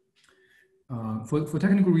 For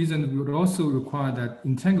technical reasons, we would also require that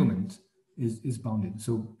entanglement is bounded.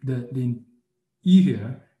 So the E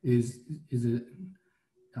here is the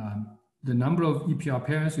number of EPR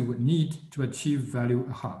pairs you would need to achieve value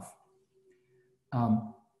a half.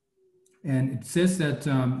 And it says that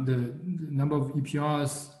the number of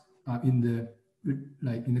EPRs in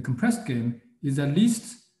the compressed game is at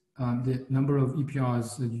least the number of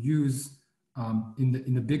EPRs that you use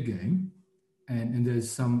in the big game, and there's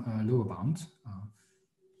some lower bound.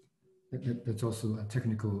 That's also a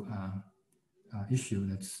technical issue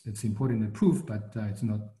that's important in the proof, but it's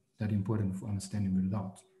not that important for understanding the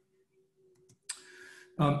result.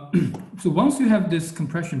 So once you have this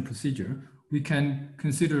compression procedure, we can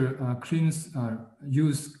consider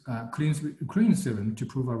use Clean's theorem to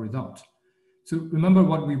prove our result. So remember,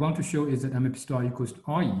 what we want to show is that MIP star equals to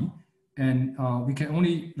RE, and we can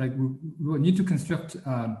only, we will need to construct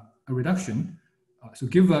a reduction. So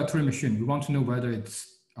give a Turing machine, we want to know whether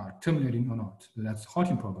it's terminating or not. So that's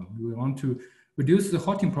halting problem. We want to reduce the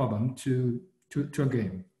halting problem to a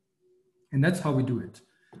game. And that's how we do it.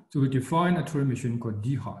 So we define a Turing machine called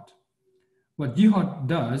dhart. What dhart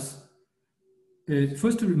does is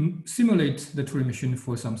first to simulate the Turing machine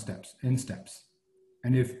for some steps, n steps.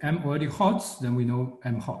 And if M already halts, then we know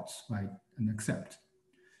M halts, right? And accept.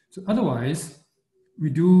 So otherwise, we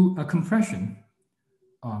do a compression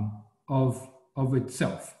of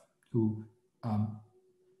itself. So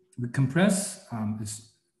we compress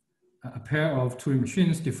a pair of Turing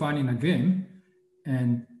machines defining a game,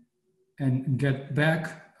 and get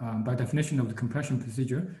back, by definition of the compression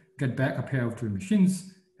procedure, get back a pair of Turing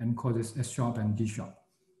machines and call this S sharp and D sharp.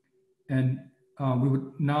 And we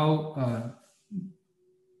would now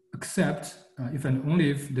accept if and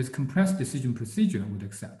only if this compressed decision procedure would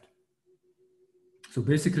accept. So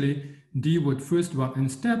basically, D would first run n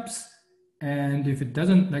steps, and if it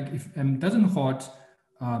doesn't, like if M doesn't halt,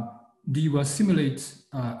 D will simulate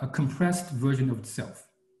a compressed version of itself.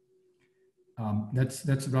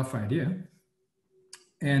 That's a rough idea.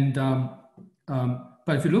 And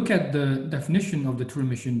but if you look at the definition of the Turing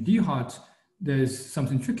machine D halt, there's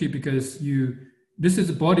something tricky because this is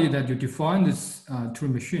a body that you define this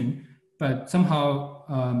Turing machine, but somehow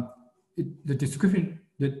the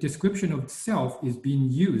description of itself is being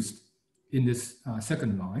used in this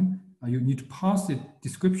second line. You need to pass the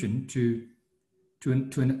description to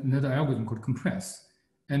another algorithm called compress.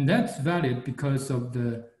 And that's valid because of the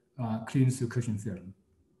Kleen's recursion theorem.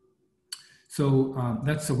 So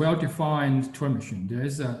that's a well-defined Turing machine. There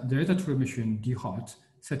is a Turing machine D halt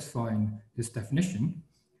satisfying this definition.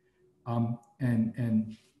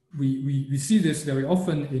 And we see this very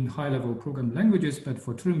often in high-level programming languages, but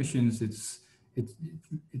for Turing machines, it's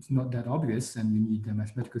not that obvious, and you need a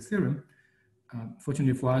mathematical theorem.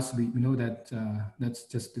 Fortunately for us, we know that that's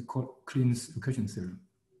just the Kleen's recursion theorem.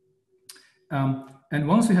 And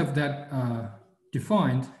once we have that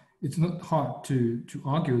defined, it's not hard to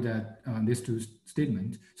argue that these two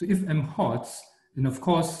statements. So if M halts, then of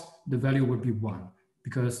course the value would be 1,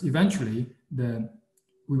 because eventually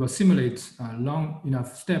we will simulate long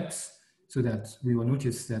enough steps so that we will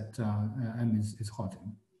notice that M is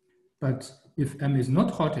halting. But if M is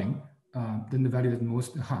not halting, then the value is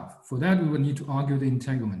most half. For that, we will need to argue the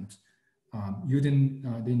entanglement using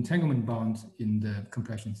the entanglement bound in the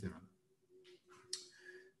compression theorem.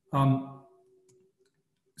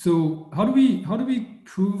 So how do we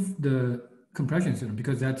prove the compression theorem?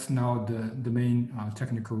 Because that's now the main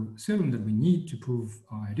technical theorem that we need to prove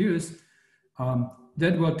our ideas.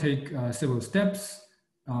 That will take several steps,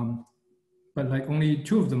 but like only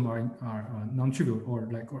 2 of them are non-trivial, or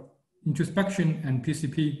introspection and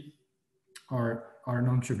PCP are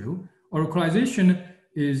non-trivial. Oracleization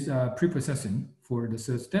is pre-processing for the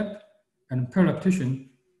 3rd step, and parallelization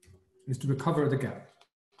is to recover the gap.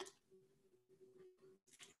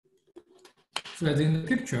 So as in the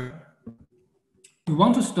picture, we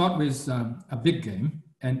want to start with a big game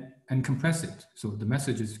and compress it, so the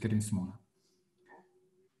message is getting smaller.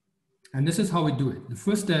 And this is how we do it. The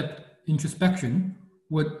first step, introspection,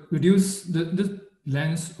 would reduce the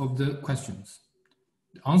length of the questions.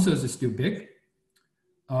 The answers are still big.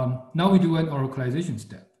 Now we do an oracleization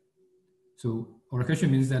step. So oracleization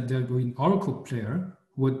means that there will be an oracle player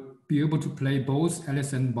who would be able to play both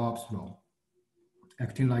Alice and Bob's role,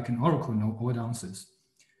 acting like an oracle, know all the answers.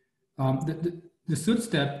 The 3rd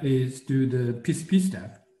step is do the PCP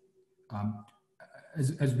step.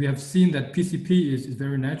 As we have seen that PCP is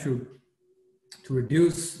very natural to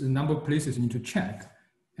reduce the number of places you need to check.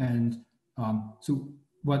 And so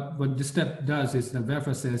what this step does is the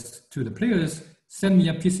verifier says to the players, send me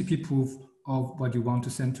a PCP proof of what you want to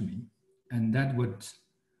send to me. And that would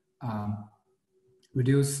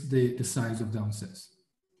reduce the size of the answers.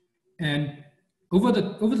 And over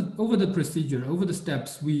the procedure, over the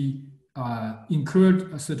steps, we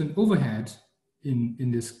incurred a certain overhead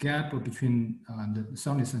in this gap between the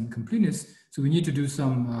soundness and completeness. So we need to do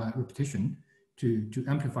some repetition to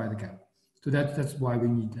amplify the gap. So that's why we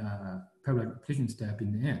need a parallel repetition step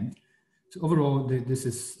in the end. So overall, this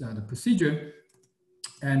is the procedure.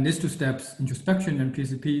 And these 2 steps, introspection and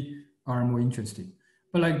PCP, are more interesting.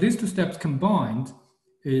 But like these 2 steps combined,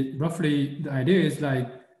 roughly the idea is like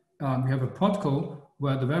we have a protocol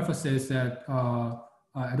where the verifier says that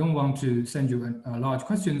I don't want to send you large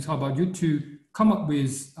questions. How about you to come up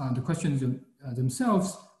with the questions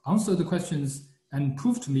themselves, answer the questions, and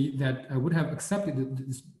prove to me that I would have accepted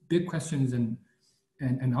these big questions and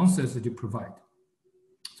answers that you provide.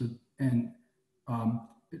 So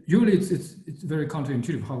usually it's very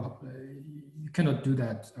counterintuitive how you cannot do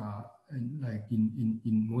that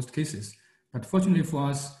in most cases. But fortunately for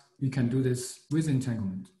us, we can do this with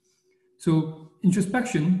entanglement. So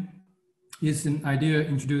introspection is an idea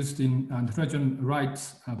introduced in the Frederick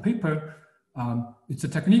Wright's paper. It's a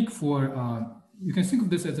technique for, you can think of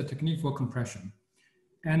this as a technique for compression.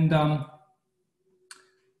 And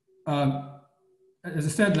as I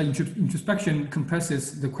said, like introspection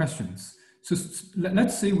compresses the questions. So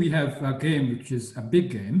let's say we have a game which is a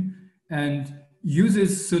big game and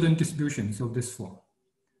uses certain distributions of this form.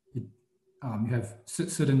 You have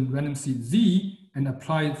certain random seed Z and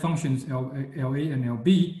apply functions LA and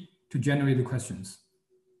LB to generate the questions.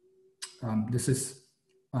 This is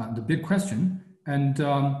the big question. And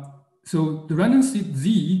so the random seed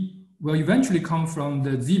Z will eventually come from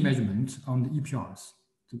the Z measurement on the EPRs.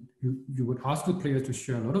 You would ask the player to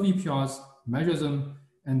share a lot of EPRs, measure them,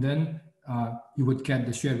 and then you would get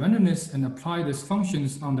the shared randomness and apply these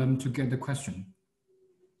functions on them to get the question.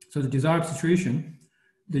 So the desired situation,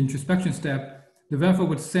 the introspection step, the verifier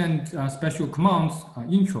would send special commands,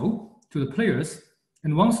 intro, to the players.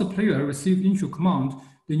 And once the player receives intro command,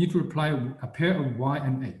 they need to reply a pair of Y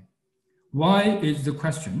and A. Y is the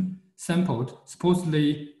question sampled,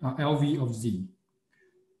 supposedly LV of Z.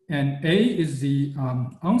 And A is the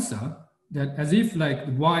answer, that as if like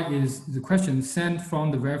Y is the question sent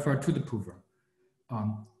from the verifier to the prover.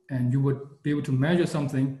 And you would be able to measure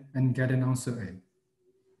something and get an answer A.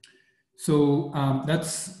 So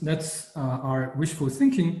that's our wishful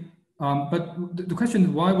thinking. But the question is,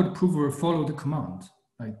 why would the prover follow the command?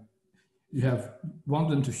 Like you want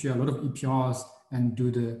them to share a lot of EPRs and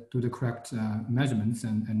do the correct measurements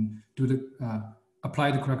and do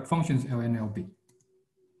apply the correct functions L and LB.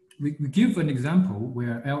 We give an example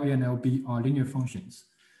where LA and LB are linear functions.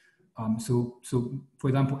 So for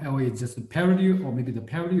example, LA is just the parity or maybe the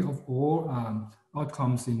parity of all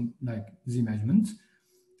outcomes in like Z measurements.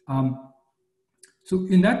 So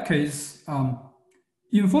in that case,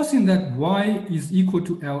 enforcing that Y is equal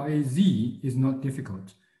to LAZ is not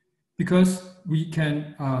difficult because we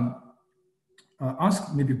can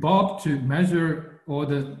ask maybe Bob to measure all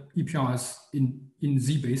the EPRs in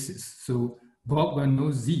Z basis. So Bob will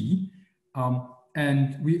know Z,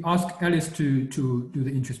 and we ask Alice to do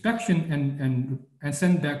the introspection and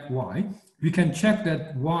send back Y. We can check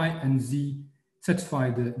that Y and Z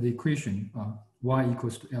satisfy the equation Y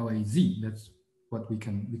equals to LAZ. That's what we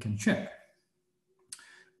can check.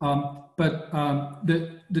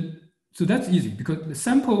 So that's easy because the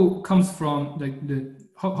sample comes from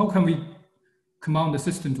how can we command the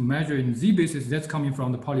system to measure in Z basis? That's coming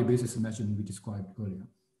from the poly basis measurement we described earlier.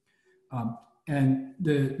 And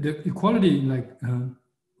the equality, like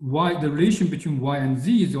Y, the relation between Y and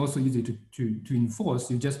Z is also easy to enforce.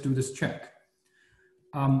 You just do this check.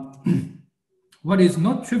 What is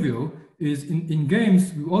not trivial is in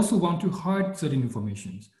games, we also want to hide certain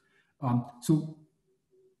informations. So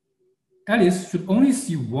Alice should only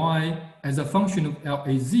see Y as a function of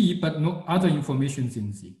LAZ, but no other informations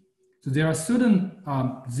in Z. So there are certain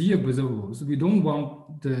Z observables we don't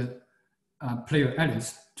want the player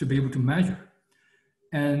Alice to be able to measure.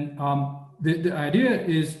 And the idea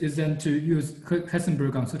is then to use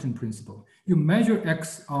Hessenberg uncertainty principle. You measure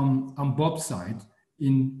X on Bob's side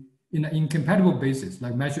in an incompatible basis,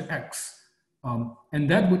 like measure X, and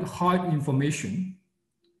that would hide information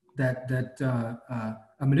that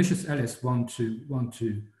a malicious Alice want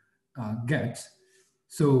to get.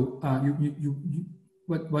 So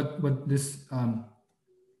what this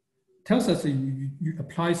tells us is you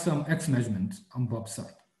apply some X measurement on Bob's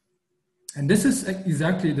side. And this is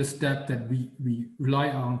exactly the step that we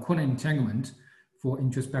rely on quantum entanglement for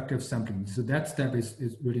introspective sampling. So that step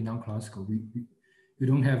is really non-classical. We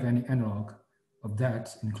don't have any analog of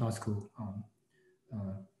that in classical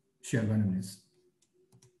shared randomness.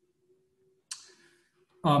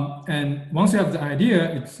 And once you have the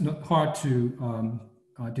idea, it's not hard to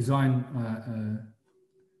design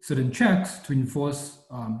certain checks to enforce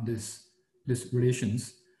these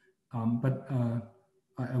relations. But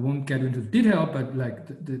I won't get into the detail, but like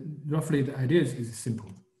roughly the idea is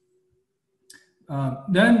simple.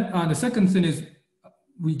 Then the second thing is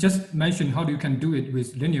we just mentioned how you can do it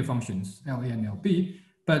with linear functions, LA and LB,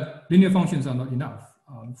 but linear functions are not enough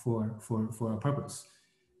for our purpose.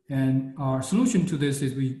 And our solution to this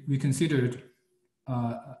is we considered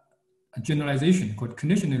a generalization called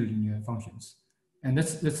conditional linear functions. And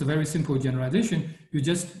that's a very simple generalization. You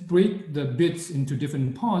just break the bits into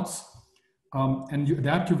different parts and you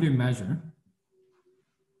adaptively measure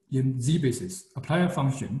in Z basis, apply a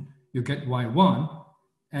function, you get Y1,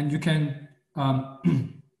 and you can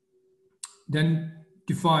then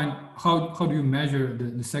define how do you measure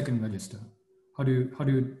the second register? How do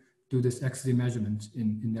you do this XZ measurement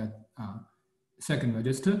in that second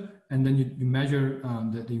register? And then you measure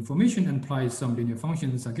the information and apply some linear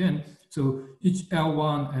functions again. So each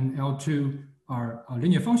L1 and L2 are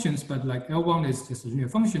linear functions, but like L1 is just a linear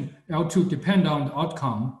function. L2 depend on the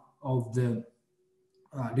outcome of the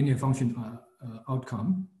linear function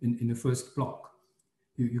outcome in the first block.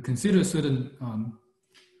 You consider certain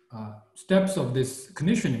steps of this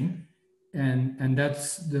conditioning, and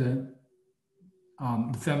that's the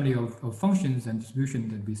family of functions and distribution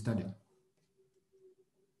that we studied.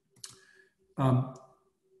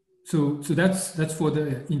 So that's for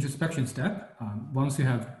the introspection step. Once you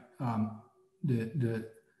have the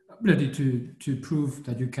ability to prove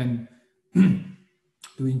that you can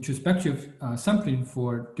do introspective sampling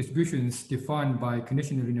for distributions defined by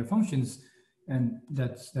conditional linear functions, and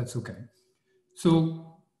that's okay.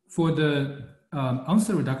 So for the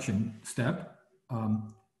answer reduction step,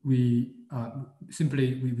 we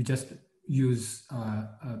just use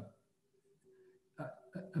a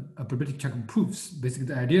probability check proofs. Basically,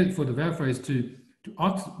 the idea for the verifier is to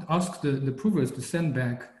ask the provers to send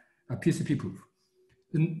back a PCP proof.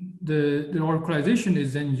 The oracleization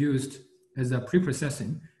is then used as a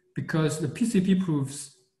pre-processing because the PCP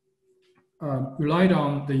proofs relied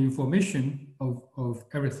on the information of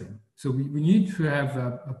everything. So we need to have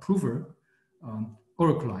a prover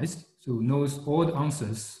oracleized, so knows all the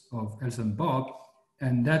answers of Alice and Bob,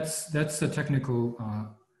 and that's a technical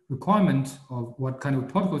requirement of what kind of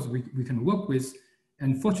protocols we can work with.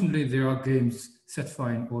 And fortunately, there are games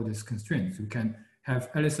satisfying all these constraints. We can have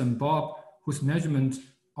Alice and Bob whose measurements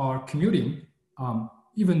are commuting,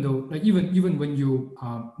 even when you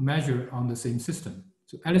measure on the same system.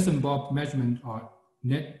 So Alice and Bob measurements are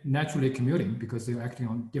naturally commuting because they're acting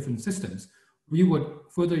on different systems. We would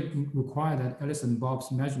further require that Alice and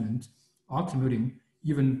Bob's measurements are commuting,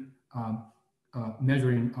 even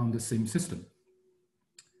measuring on the same system.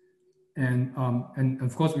 And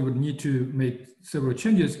of course, we would need to make several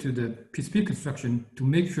changes to the PCP construction to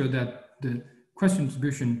make sure that the question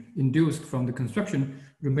distribution induced from the construction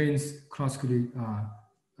remains classically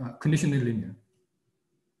conditionally linear.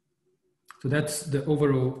 So that's the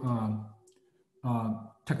overall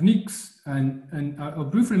techniques. And I'll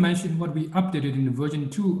briefly mention what we updated in the version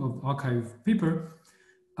 2 of arXiv paper.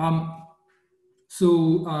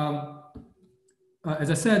 As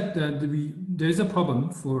I said, there is a problem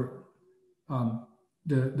for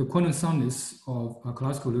the quantum soundness of a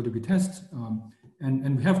classical low-degree test,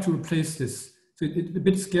 and we have to replace this. So it's a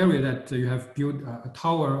bit scary that you have built a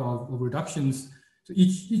tower of reductions. So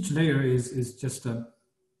each layer is just a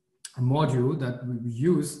module that we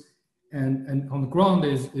use, and on the ground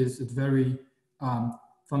is a very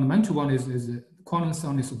fundamental one is the quantum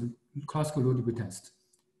soundness of the classical low-degree test.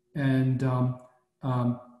 And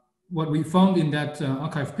what we found in that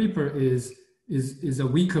arXiv paper is a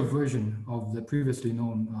weaker version of the previously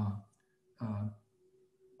known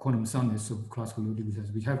quantum soundness of classical low-degree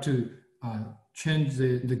test. We have to change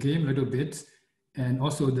the game a little bit, and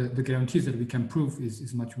also the guarantees that we can prove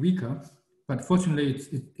is much weaker. But fortunately,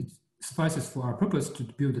 it suffices for our purpose to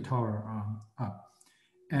build the tower up.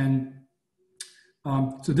 And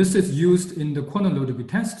so this is used in the quantum low-degree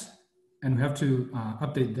test, and we have to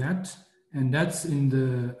update that. And that's in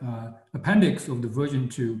the appendix of the version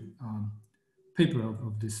 2 paper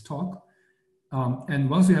of this talk. And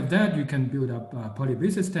once you have that, you can build up a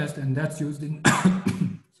polybasis test, and that's used in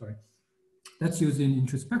sorry, that's used in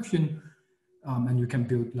introspection, and you can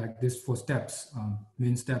build like this 4 steps,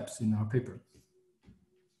 main steps in our paper.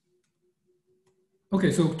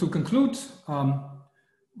 Okay, so to conclude,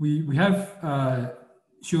 we have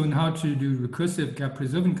shown how to do recursive gap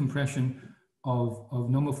preserving compression of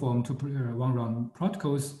normal form 2-player one-round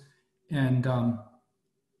protocols, and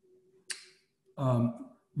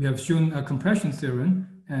we have shown a compression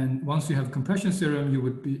theorem. And once you have compression theorem,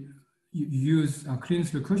 you use a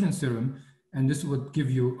Kleen's recursion theorem, and this would give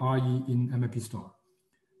you RE in MIP star.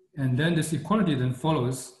 And then this equality then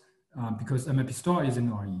follows because MIP star is in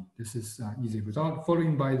RE. This is easy result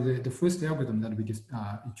following by the first algorithm that we just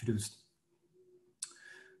introduced.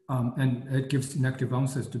 And it gives negative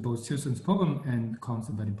answers to both Tsirelson's problem and Kahn's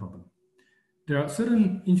embedding problem. There are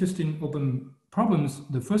certain interesting open problems.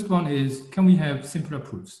 The first one is, can we have simpler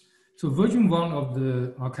proofs? So version 1 of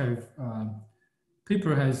the arXiv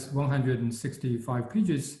paper has 165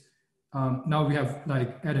 pages. Now we have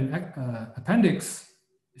like add an appendix,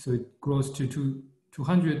 so it grows to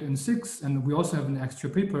 206, and we also have an extra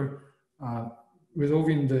paper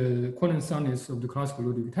resolving the quantum soundness of the classical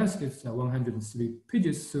low-degree test. It's 103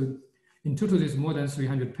 pages, so in total it's more than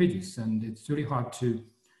 300 pages, and it's really hard to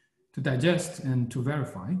digest and to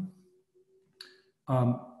verify.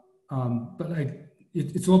 But like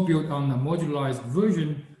it's all built on a modularized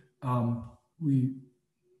version.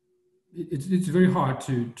 It's very hard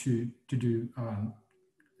to do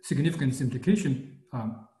significant simplification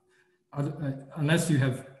unless you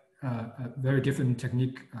have a very different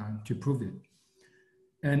technique to prove it.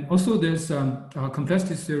 And also there's a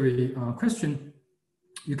complexity theory question.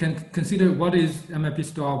 You can consider what is MIP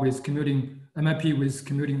star with MIP with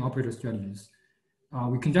commuting operator strategies.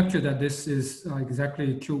 We conjecture that this is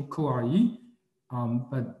exactly co-RE,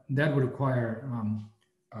 but that would require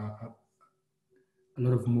a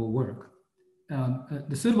lot of more work.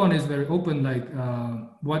 The third one is very open, like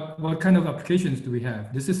what kind of applications do we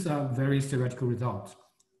have? This is a very theoretical result,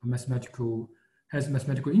 a mathematical has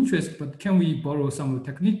mathematical interest, but can we borrow some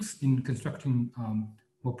techniques in constructing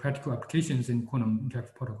more practical applications in quantum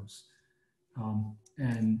interactive protocols?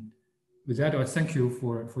 And with that, I thank you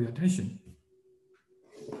for your attention.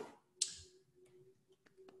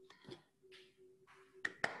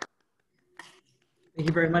 Thank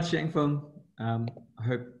you very much, Zhengfeng. I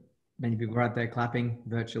hope many people are out there clapping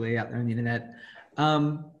virtually out there on the internet.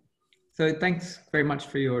 So thanks very much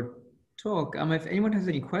for your talk. If anyone has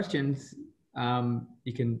any questions,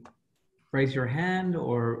 you can raise your hand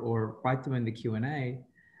or write them in the Q&A.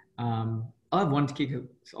 I'll have one to kick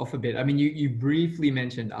us off a bit. I mean, you briefly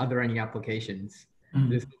mentioned, are there any applications? Mm-hmm.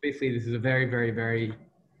 This is a very, very, very,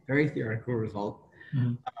 very theoretical result.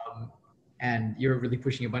 Mm-hmm. And you're really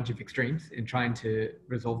pushing a bunch of extremes in trying to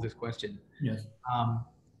resolve this question. Yes.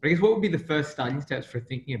 But I guess what would be the first starting steps for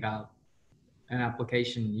thinking about an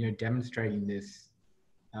application, demonstrating this,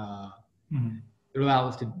 mm-hmm. that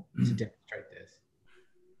allows us to demonstrate this?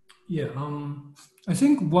 Yeah, I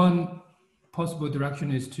think one possible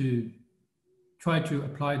direction is to try to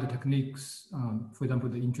apply the techniques, for example,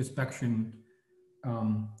 the introspection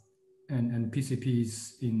and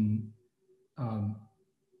PCPs in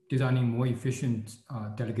designing more efficient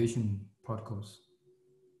delegation protocols.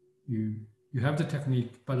 You have the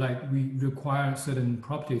technique, but we require certain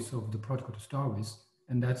properties of the protocol to start with,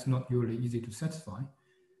 and that's not really easy to satisfy.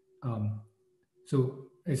 So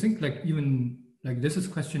I think this is a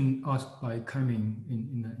question asked by Carmen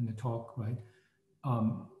in the talk, right?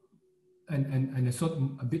 And I thought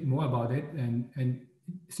a bit more about it, and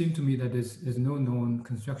it seemed to me that there's no known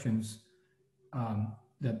constructions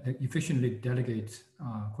that efficiently delegate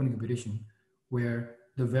quantum computation, where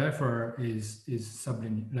the verifier is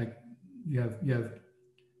sublinear. Like you have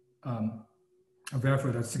a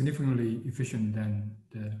verifier that's significantly efficient than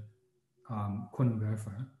the quantum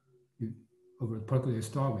verifier over the protocol you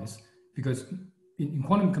start with. Because in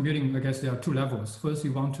quantum computing, I guess there are two levels. First,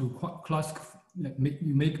 you want to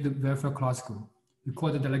you make the verifier classical. You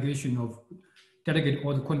call the delegate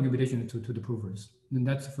all the quantum computation to the provers. And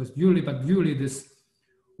that's the first. Usually this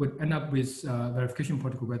would end up with verification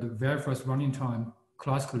protocol where the verifier's running time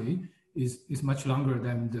classically is much longer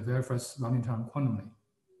than the verifier's running time quantumly.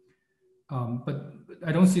 But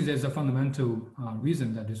I don't see there's a fundamental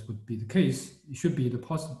reason that this would be the case. It should be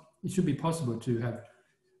possible to have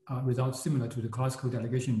results similar to the classical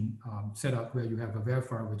delegation setup, where you have a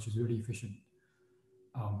verifier which is really efficient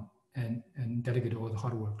and delegate all the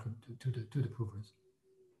hard work to the provers.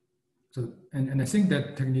 So, and I think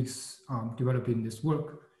that techniques developed in this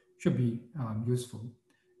work should be useful.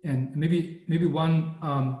 And maybe one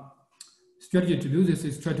strategy to do this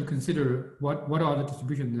is try to consider what are the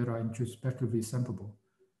distributions that are introspectively samplable.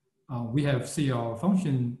 We have CR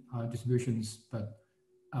function distributions, but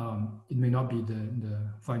it may not be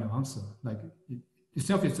the final answer. Like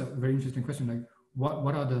itself is a very interesting question. Like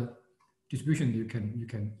what are the distributions you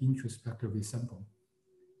can introspectively sample?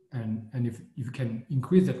 And if you can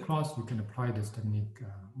increase that class, you can apply this technique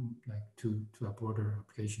to a broader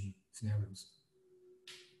application scenarios.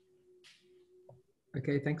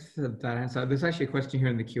 Okay, thanks for that answer. There's actually a question here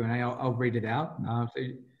in the Q&A. I'll read it out. So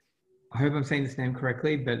I hope I'm saying this name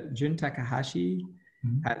correctly, but Jun Takahashi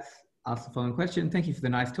has asked the following question. Thank you for the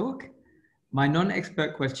nice talk. My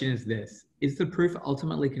non-expert question is this: is the proof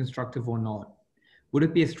ultimately constructive or not? Would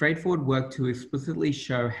it be a straightforward work to explicitly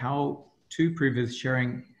show how two provers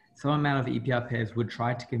sharing some amount of EPR pairs would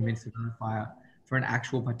try to convince the verifier for an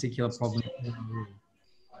actual particular problem,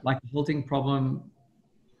 like the halting problem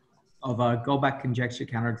of a Goldbach conjecture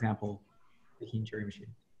counterexample, the Heen Turing machine?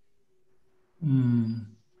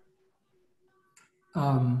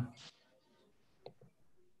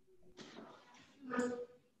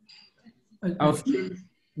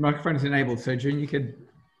 Microphone is enabled, so June, you could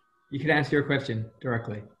answer your question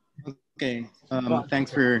directly. Okay,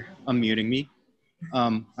 thanks for unmuting me.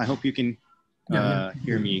 I hope you can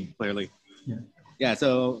hear me clearly. Yeah.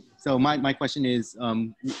 So my question is,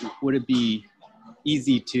 would it be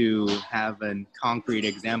easy to have a concrete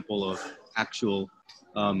example of actual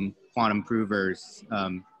quantum provers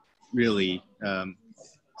really,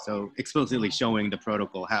 so explicitly showing the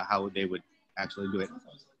protocol, how they would actually do it?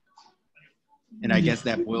 And I guess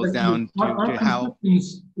that boils down to how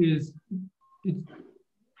it's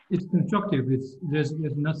constructive. There's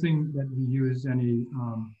nothing that we use any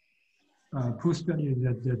proof study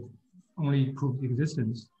that only prove the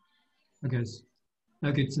existence. I guess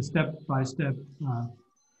like it's a step-by-step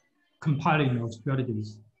compiling of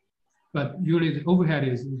strategies, but usually the overhead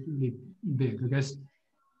is really big. I guess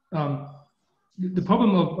the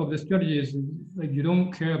problem of the strategy is like you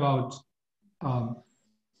don't care about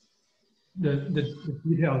the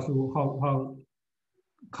details of how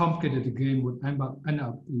complicated the game would end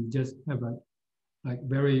up you just have a like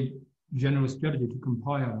very general strategy to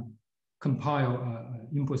compile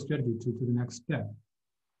input strategy to the next step.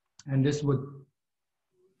 And this would,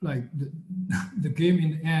 like, the game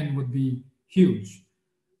in the end would be huge.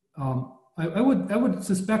 I would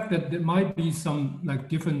suspect that there might be some like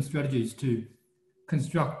different strategies to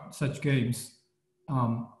construct such games.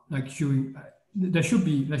 Like showing, there should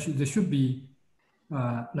be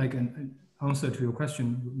like an answer to your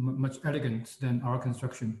question much elegant than our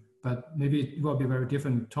construction, but maybe it will be a very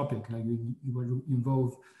different topic. Like it will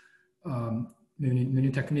involve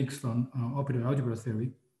many techniques from operator algebra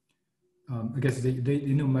theory. I guess they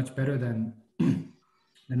know much better than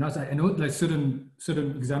us. I know like certain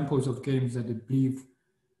examples of games that they believe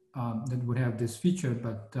that would have this feature,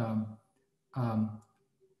 but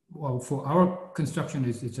well, for our construction,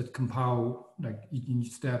 it's just compile, like in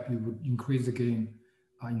each step, you would increase the game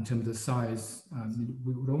in terms of size.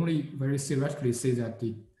 We would only very theoretically say that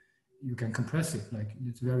you can compress it, like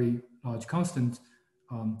it's very large constant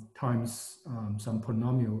times some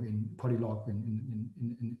polynomial in polylog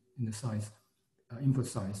in the size, input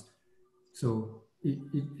size. So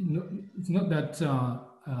it's not that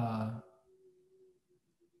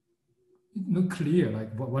not clear like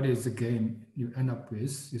what is the game you end up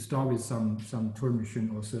with. You start with some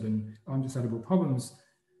termination or certain undecidable problems.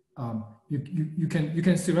 You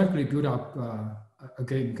can theoretically build up a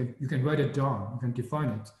game. You can write it down. You can define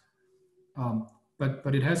it,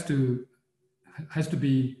 but it has to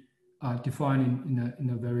be defined in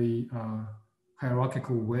a very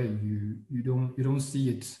hierarchical way. You don't see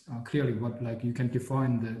it clearly. What, like, you can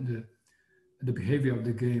define the behavior of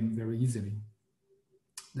the game very easily.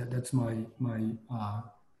 That's my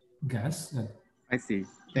guess. I see.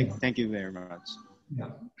 Thank you very much.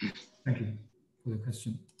 Yeah, thank you for the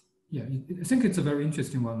question. Yeah, I think it's a very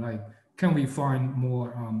interesting one. Like, can we find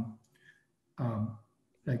more,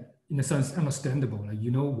 like, in a sense, understandable? Like,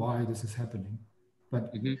 you know why this is happening,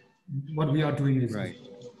 but what we are doing is, right.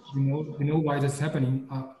 we know why this is happening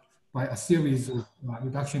by a series of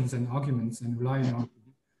reductions and arguments, and relying on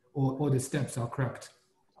all the steps are correct.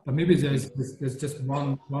 But maybe there's just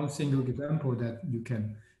one single example that you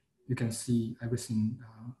can see everything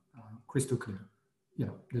crystal clear. Yeah,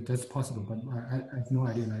 that's possible, but I have no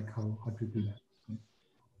idea like how to do that.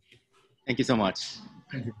 Thank you so much.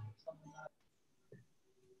 Thank you.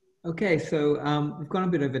 Okay, so we've gone a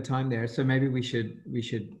bit over time there, so maybe we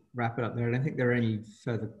should wrap it up there. I don't think there are any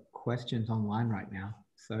further questions online right now,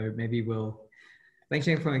 so maybe we'll. Thanks,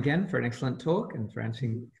 Zhengfeng, again for an excellent talk and for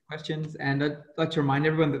answering questions. And I'd like to remind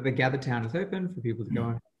everyone that the Gather Town is open for people to go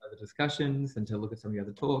and have further discussions and to look at some of the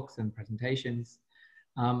other talks and presentations.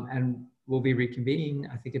 And we'll be reconvening,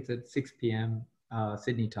 I think it's at 6 p.m.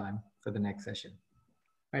 Sydney time for the next session.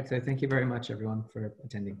 All right, so thank you very much, everyone, for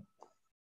attending.